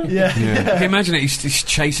the ball. Yeah. Imagine it. He's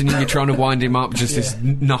chasing you. You're trying to wind him up. Just this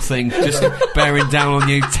nothing. Just bearing down on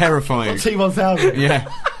you. Terrifying. T1000.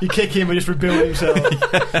 Yeah. You kick him and just rebuild himself.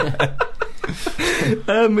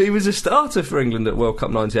 He was a starter for England at World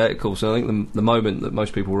Cup '98, of course. And I think the moment that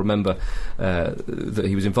most people remember that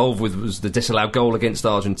he was involved with was the disallowed goal against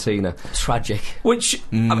Argentina. Tragic. Which,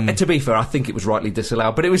 to be fair, I think it was rightly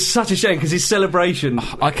disallowed, but it was such a shame because his celebration,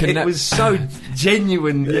 it was so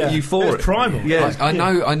genuine, euphoric. It was primal. Yeah.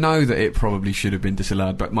 I know that it probably should have been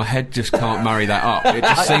disallowed, but my head just can't marry that up. It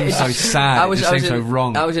just seems so sad. It just seems so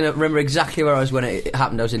wrong. I remember exactly where I was when it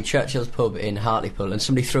happened. I was in Churchill's pub in Hartlepool, and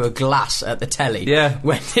somebody threw a glass at the telly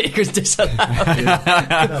when it was disallowed.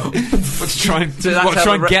 Let's try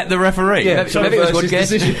and get the referee. Yeah, maybe it was Woodgate.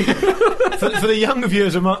 For the younger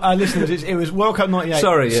viewers of our listeners, it was World Cup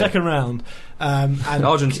 '98, second round. And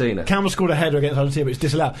Argentina. Campbell scored a header against Argentina, but it's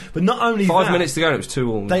disallowed. But not only 5 minutes to go, and it was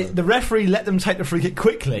 2-2. The referee let them take the free kick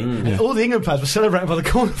quickly, and all the England players were celebrating by the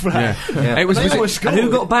corner flag. It was and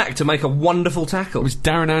who got back to make a wonderful tackle? It was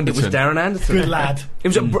Darren Anderton. Good lad. It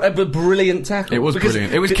was a brilliant tackle. It was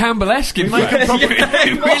brilliant. It was Campbell-esque. It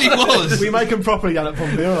really was. We make him properly down at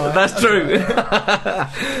Pompey, all right? That's true.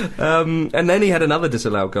 And then he had another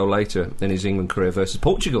disallowed goal later in his England career versus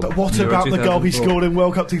Portugal. But what about the goal he scored in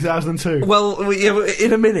World Cup 2002? Well,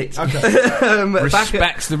 in a minute. Okay.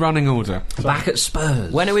 Respects the running order. Back at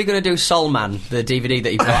Spurs. When are we going to do Soul Man, the DVD that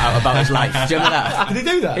he brought out about his life? Do you remember that? Did he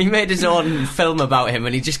do that? He made his own film about him,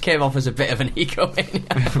 and he just came off as a bit of an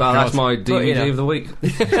egomaniac. Well, that's my DVD of the week.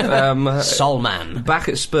 Soul Man. Back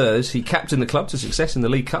at Spurs, he captained the club to success in the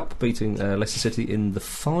League Cup, beating Leicester City in the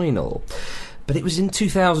final. But it was in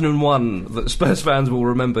 2001 that Spurs fans will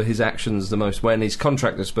remember his actions the most, when his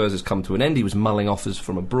contract at Spurs has come to an end. He was mulling offers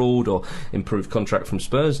from abroad or improved contract from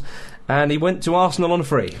Spurs, and he went to Arsenal on a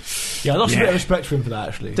free. Yeah, I lost a bit of respect for him for that,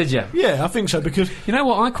 actually. Did you? Yeah, I think so, because... You know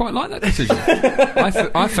what, I quite like that decision.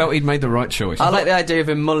 I felt he'd made the right choice. I like the idea of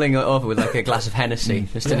him mulling it over with like a glass of Hennessy,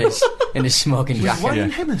 just in his smoking jacket. Why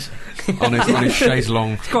Hennessy? on his chaise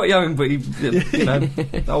longue. He's quite young, but he,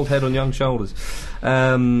 old head on young shoulders.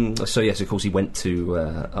 So yes, of course, he went to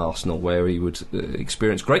Arsenal, where he would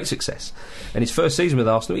experience great success. And his first season with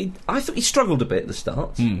Arsenal, I thought he struggled a bit at the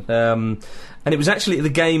start. And it was actually the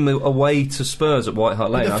game away to Spurs at White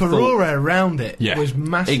Hart Lane. The furore around it was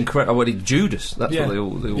massive. Incredible. Well, Judas, that's what they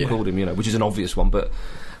all called him, which is an obvious one, but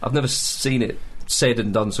I've never seen it said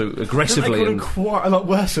and done so aggressively. They called him quite a lot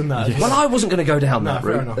worse than that. Well, I wasn't going to go down that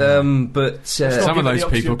route. But some of those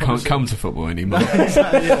people can't come to football anymore.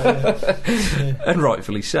 And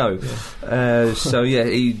rightfully so.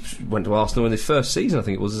 He went to Arsenal in his first season. I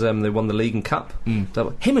think it was. They won the league and cup.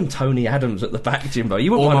 Him and Tony Adams at the back, Jimbo.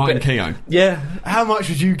 You wouldn't or want Martin Keown. Yeah. How much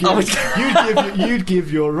would you give? You'd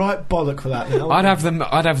give your right bollock for that. Now, I'd have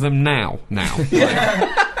them now.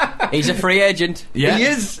 He's a free agent. Yeah. He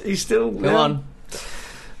is. He's still. Go on.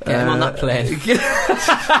 Get him on that plane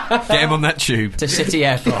Get him on that tube. to City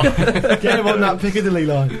Airport. Get him on that Piccadilly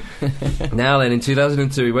line. Now then, in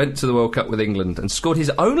 2002, he went to the World Cup with England and scored his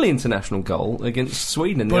only international goal against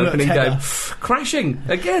Sweden in the Bullet opening header. game, crashing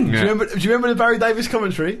again. Yeah. Do you remember the Barry Davies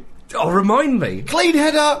commentary? Oh, remind me. Clean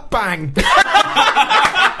header, bang.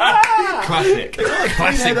 Classic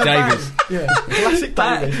Header, Davies. bang. Yeah, classic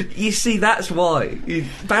Davies. You see, that's why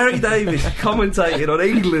Barry Davies commentated on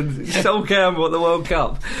England, Sol Campbell at the World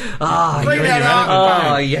Cup. Clean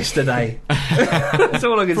header. Yesterday. That's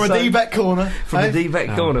all I can For a say. D-back corner. From a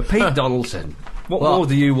D-back corner. Pete Donaldson. What more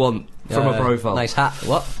do you want from a profile? Nice hat.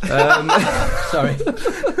 What? Sorry.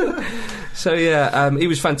 So yeah, he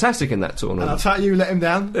was fantastic in that tournament. I'll tell you, let him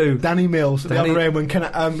down. Who? Danny Mills, Danny- the other end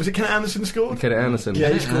when was it Kenneth Anderson scored? Kenneth Anderson. Yeah,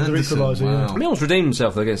 he scored the Anderson, equaliser. wow. Mills redeemed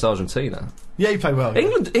himself against Argentina. Yeah, he played well.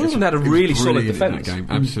 England had a really solid defence. Game.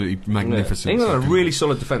 Absolutely magnificent. Yeah. England had a really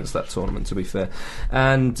solid defence that tournament, to be fair.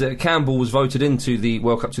 And Campbell was voted into the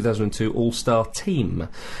World Cup 2002 All-Star team.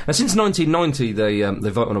 And since 1990, they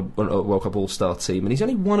vote on a World Cup All-Star team, and he's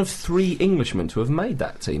only one of 3 Englishmen to have made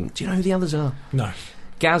that team. Do you know who the others are? No.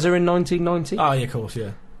 Gazza in 1990, Oh, yeah, of course,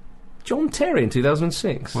 yeah. John Terry in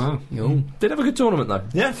 2006. Wow. Did have a good tournament though.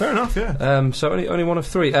 Yeah, fair enough, yeah. So only one of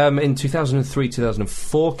 3. In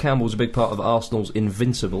 2003-2004, Campbell was a big part of Arsenal's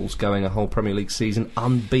Invincibles, going a whole Premier League season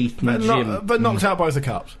unbeaten. But knocked out both the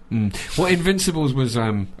cups. Well, Invincibles was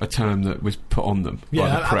a term that was put on them by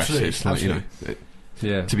Yeah, the press. absolutely, It's like, absolutely.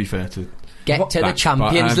 Yeah. to be fair to Get to the that,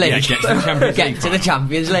 Champions League. Yeah, get to the Champions Get League. to the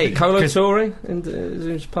Champions League. Colo Torre,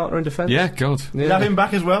 his partner in defence. Yeah, God. You have him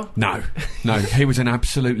back as well? No, he was an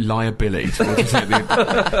absolute liability towards the end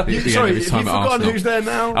of his Sorry, time have you at forgotten Arsenal. who's there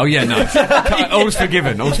now? Oh yeah, no. All's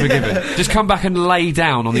forgiven. Just come back and lay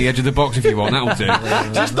down on the edge of the box if you want. That'll do.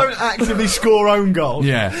 Just don't actively score own goals.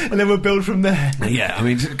 Yeah. And then we'll build from there. Yeah, I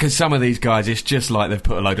mean, because some of these guys, it's just like they've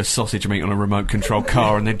put a load of sausage meat on a remote control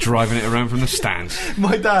car and they're driving it around from the stands.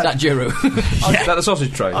 My dad. That Giroud. Is that the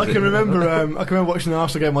sausage train? I can remember watching an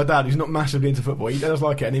Arsenal game with my dad, who's not massively into football. He does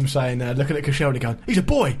like it, and him saying, looking at Koscielny going, he's a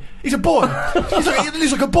boy! He looks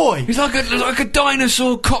like a boy! He's like a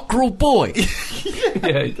dinosaur cockerel boy.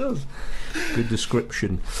 Yeah, he does. Good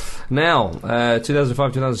description. Now,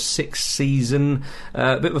 2005-2006 season,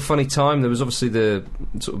 a bit of a funny time. There was obviously the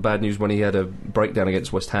sort of bad news when he had a breakdown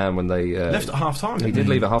against West Ham when they Left at half time. He did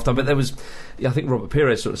leave at half time, but there was, I think Robert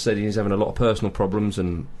Pires sort of said he's having a lot of personal problems,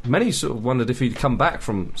 and many sort of wondered if he'd come back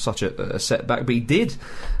from such a setback, but he did.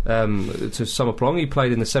 To some aplomb, he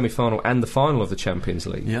played in the semi-final and the final of the Champions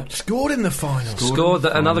League. Yeah. Scored in the final. Scored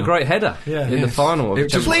another great header in the final of the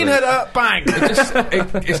It Champions was Clean League. header, bang!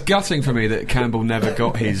 It's gutting for me that Campbell never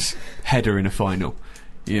got his header in a final.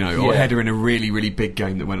 Or Yeah. header in a really, really big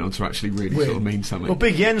game that went on to actually really sort of mean something. Well,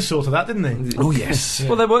 Big Yen sorted that, didn't he? Oh yes,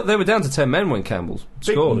 Well, they were down to 10 men when Campbell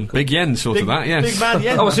scored. Big Yen sort of that. Yes, Big man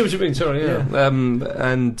Yen. Oh, I see what you mean. Sorry, yeah.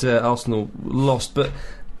 And Arsenal lost, but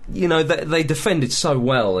they defended so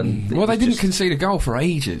well, and Well, they it was didn't just- concede a goal for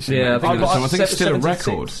ages. Yeah, I think it's still a 76.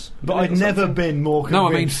 record. But I'd never been more convinced. No,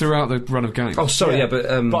 I mean throughout the run of games. Oh, sorry, yeah, but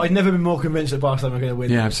But I'd never been more convinced that Barcelona were going to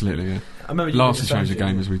win. Yeah, absolutely. Yeah, I remember you Larson being chose a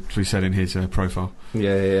game, as we said in his profile.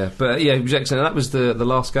 yeah. But yeah, he was excellent. That was the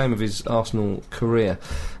last game of his Arsenal career.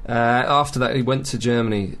 After that, he went to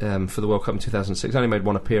Germany for the World Cup in 2006. Only made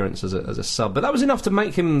one appearance as a sub, but that was enough to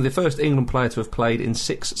make him the first England player to have played in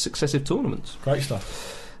 6 successive tournaments. Great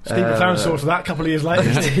stuff. Steve McLaren sorted that a couple of years later.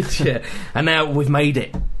 Yeah, and now we've made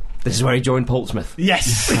it. This is where he joined Portsmouth.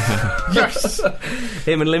 Yes! Yes!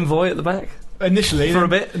 Him and Linvoy at the back. Initially. For a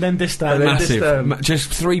bit. And then Distan. And then Massive,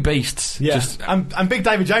 just 3 beasts. Yeah. Just, and Big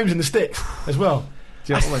David James in the sticks as well.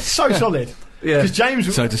 That's so solid. Yeah. Because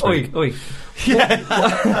James... so to speak. Oi.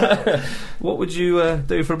 Yeah. What would you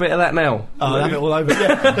do for a bit of that now? Oh, I'll have it all over.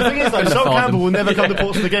 Yeah. The thing is, though, Sol Campbell will never come to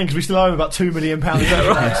Portsmouth again because we still owe him about £2 million. Is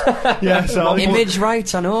that right? Yeah, so... Image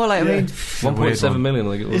rights, I know. I mean, 1.7 million, I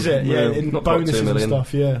think it was. Is it? Yeah, in not quite 2 bonuses and million.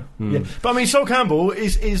 stuff, yeah. But I mean, Sol Campbell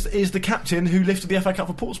is the captain who lifted the FA Cup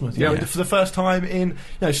for Portsmouth for the first time in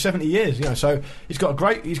 70 years. So he's got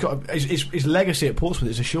his legacy at Portsmouth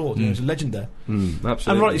is assured. He's a legend there. Absolutely.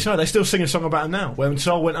 And rightly so, they still sing a song about him now. When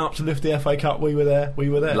Sol went up to lift the FA Cup, we were there.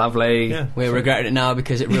 Lovely. Yeah. we're regretting it now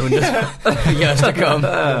because it ruined us for years to come.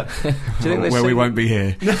 Do you think Where we won't be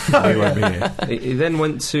here. We won't be here. He then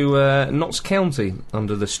went to Notts County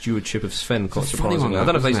under the stewardship of Sven, quite It's a funny surprisingly. one, I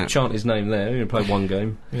don't know if isn't they it? chant his name there. He only played one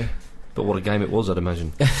game. Yeah. But what a game it was, I'd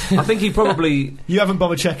imagine. I think he probably... You haven't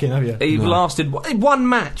bothered checking, have you? He lasted one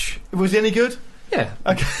match. Was he any good? Yeah.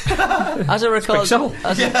 As I recall,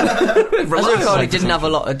 he didn't have a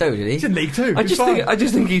lot to do, did he? He's in League Two. I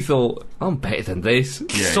just think he thought, I'm better than this.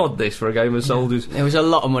 Sod this for a game of soldiers. There was a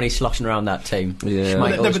lot of money sloshing around that team. Yeah.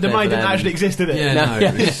 But the money didn't actually exist, did it?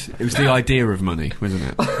 It was the idea of money, wasn't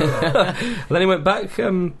it? Then he went back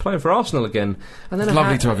playing for Arsenal again. And then It's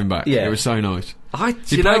lovely to have him back. Yeah. It was so nice.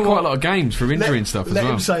 He played quite a lot of games for injury and stuff as well.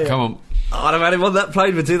 Let him say it. Come on. I'd have had him on that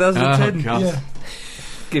plane for 2010. Oh, God. Yeah.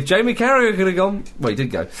 If Jamie Carragher could have gone... Well, he did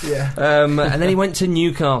go. Yeah. And then he went to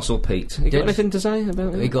Newcastle, Pete. You got anything to say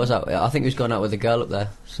about it? He goes out. I think he was going out with a girl up there.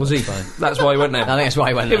 So Was he? fine. That's why he went there. I think that's why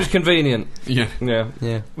he went It there. was convenient. Yeah.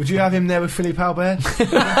 Yeah. Would you have him there with Philippe Albert?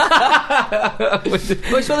 Well,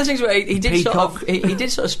 it's one of those things where he did Peacock. he did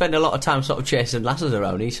sort of spend a lot of time sort of chasing lasses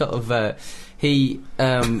around. He sort of he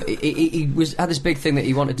had this big thing that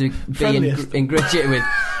he wanted to be Friendliest. ingratiated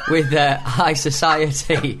with high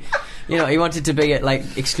society. You know, he wanted to be at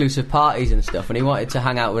like exclusive parties and stuff, and he wanted to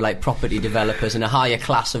hang out with like property developers and a higher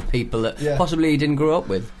class of people that possibly he didn't grow up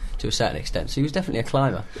with to a certain extent. So he was definitely a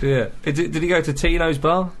climber. Yeah. Did he go to Tino's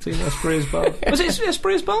bar? Tino Espria's bar? Was it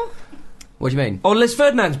Espria's bar? What do you mean? Or Les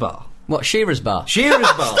Ferdinand's bar? What, Shearer's bar? Shearer's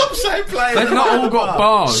bar. Stop saying players. They've not all got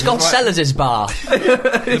bars. Scott Sellers' bar.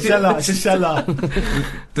 Cellar. It's a cellar.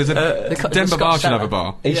 There's Denver Scott Bar should Cellar. have a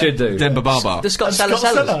bar. He should do. Denver Bar. The Scott Sellers.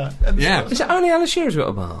 Cellar. Yeah. Is it only Alan Shearer's got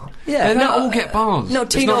a bar? Yeah, They don't all get bars. No,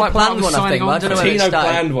 It's Tino not like planned part of one, I think, signing but I on don't know for whether it. Tino started.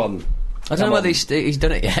 planned one. I don't know whether he's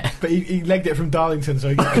done it yet. But he legged it from Darlington, so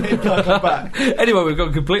he can't come back. Anyway, we've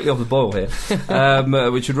gone completely off the boil here.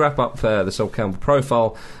 We should wrap up the Sol Campbell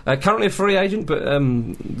profile. Currently a free agent, but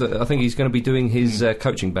I think he's going to be doing his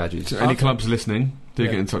coaching badges. Any clubs listening, do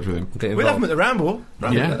get in touch with him. Get We'll have him involved. at the Ramble.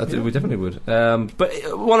 Yeah. I think we definitely would. But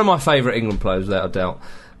one of my favourite England players, without a doubt.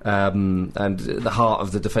 And the heart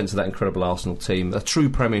of the defence of that incredible Arsenal team. A true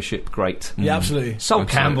Premiership great. Yeah, absolutely. Sol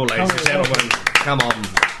Absolutely. Campbell, ladies and Come on, gentlemen. Come on.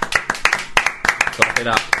 Clap it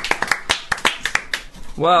up.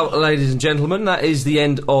 Well, ladies and gentlemen, that is the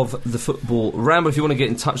end of the Football Ramble. If you want to get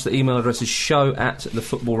in touch, the email address is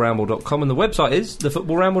show@thefootballramble.com and the website is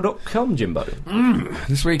thefootballramble.com, Jimbo.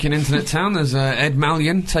 This week in Internet Town, there's Ed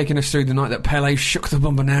Malyon taking us through the night that Pele shook the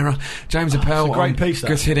Bombonera. James Appel it's a great on piece, that.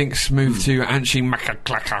 Gus Hiddink moved to Anchi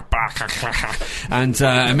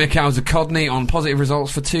and Mikhail Zakodny on positive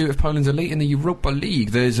results for two of Poland's elite in the Europa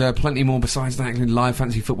League. There's plenty more besides that, including live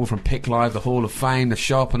fantasy football from Pick Live, the Hall of Fame, the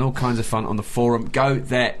Shop, and all kinds of fun on the forum. Go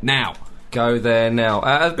there now. Go there now.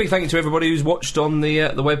 A big thank you to everybody who's watched on the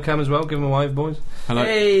webcam as well. Give them a wave, boys. Hello.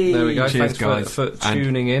 Hey. There we go. Cheers, Thanks for And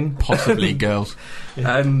tuning in. Possibly girls.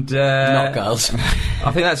 And Not girls.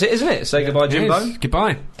 I think that's it, isn't it? Say goodbye, Jimbo. Yes.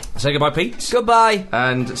 Goodbye. Say goodbye, Pete. Goodbye.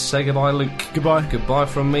 And say goodbye, Luke. Goodbye. Goodbye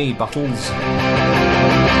from me, Buttles.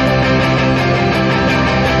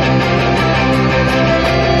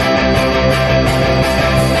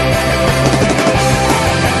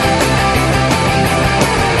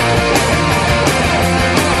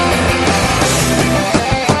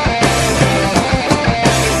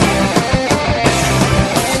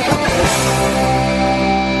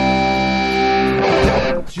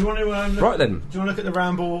 Do you want to Right then. Do you want to look at the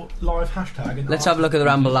Ramble live hashtag? And Let's have a look at the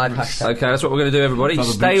Ramble Live hashtag. Okay, that's what we're going to do, everybody. Father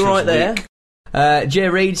Stay Butcher's right there. Jay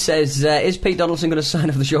Reid says, is Pete Donaldson going to sign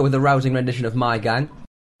off the show with a rousing rendition of My Gang?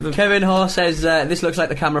 Kevin Hoare says, this looks like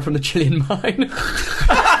the camera from the Chilean mine.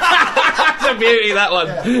 That's a beauty, that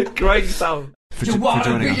one. Great stuff. For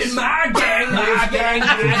joining us. my gang, my gang,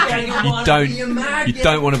 my gang. You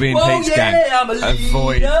don't want to be in Pete's gang. I'm a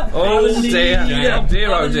Avoid. Oh dear. Yeah. Oh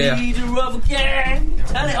dear, oh dear. Leader of a gang.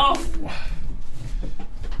 Turn it off.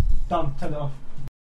 Done. Turn it off.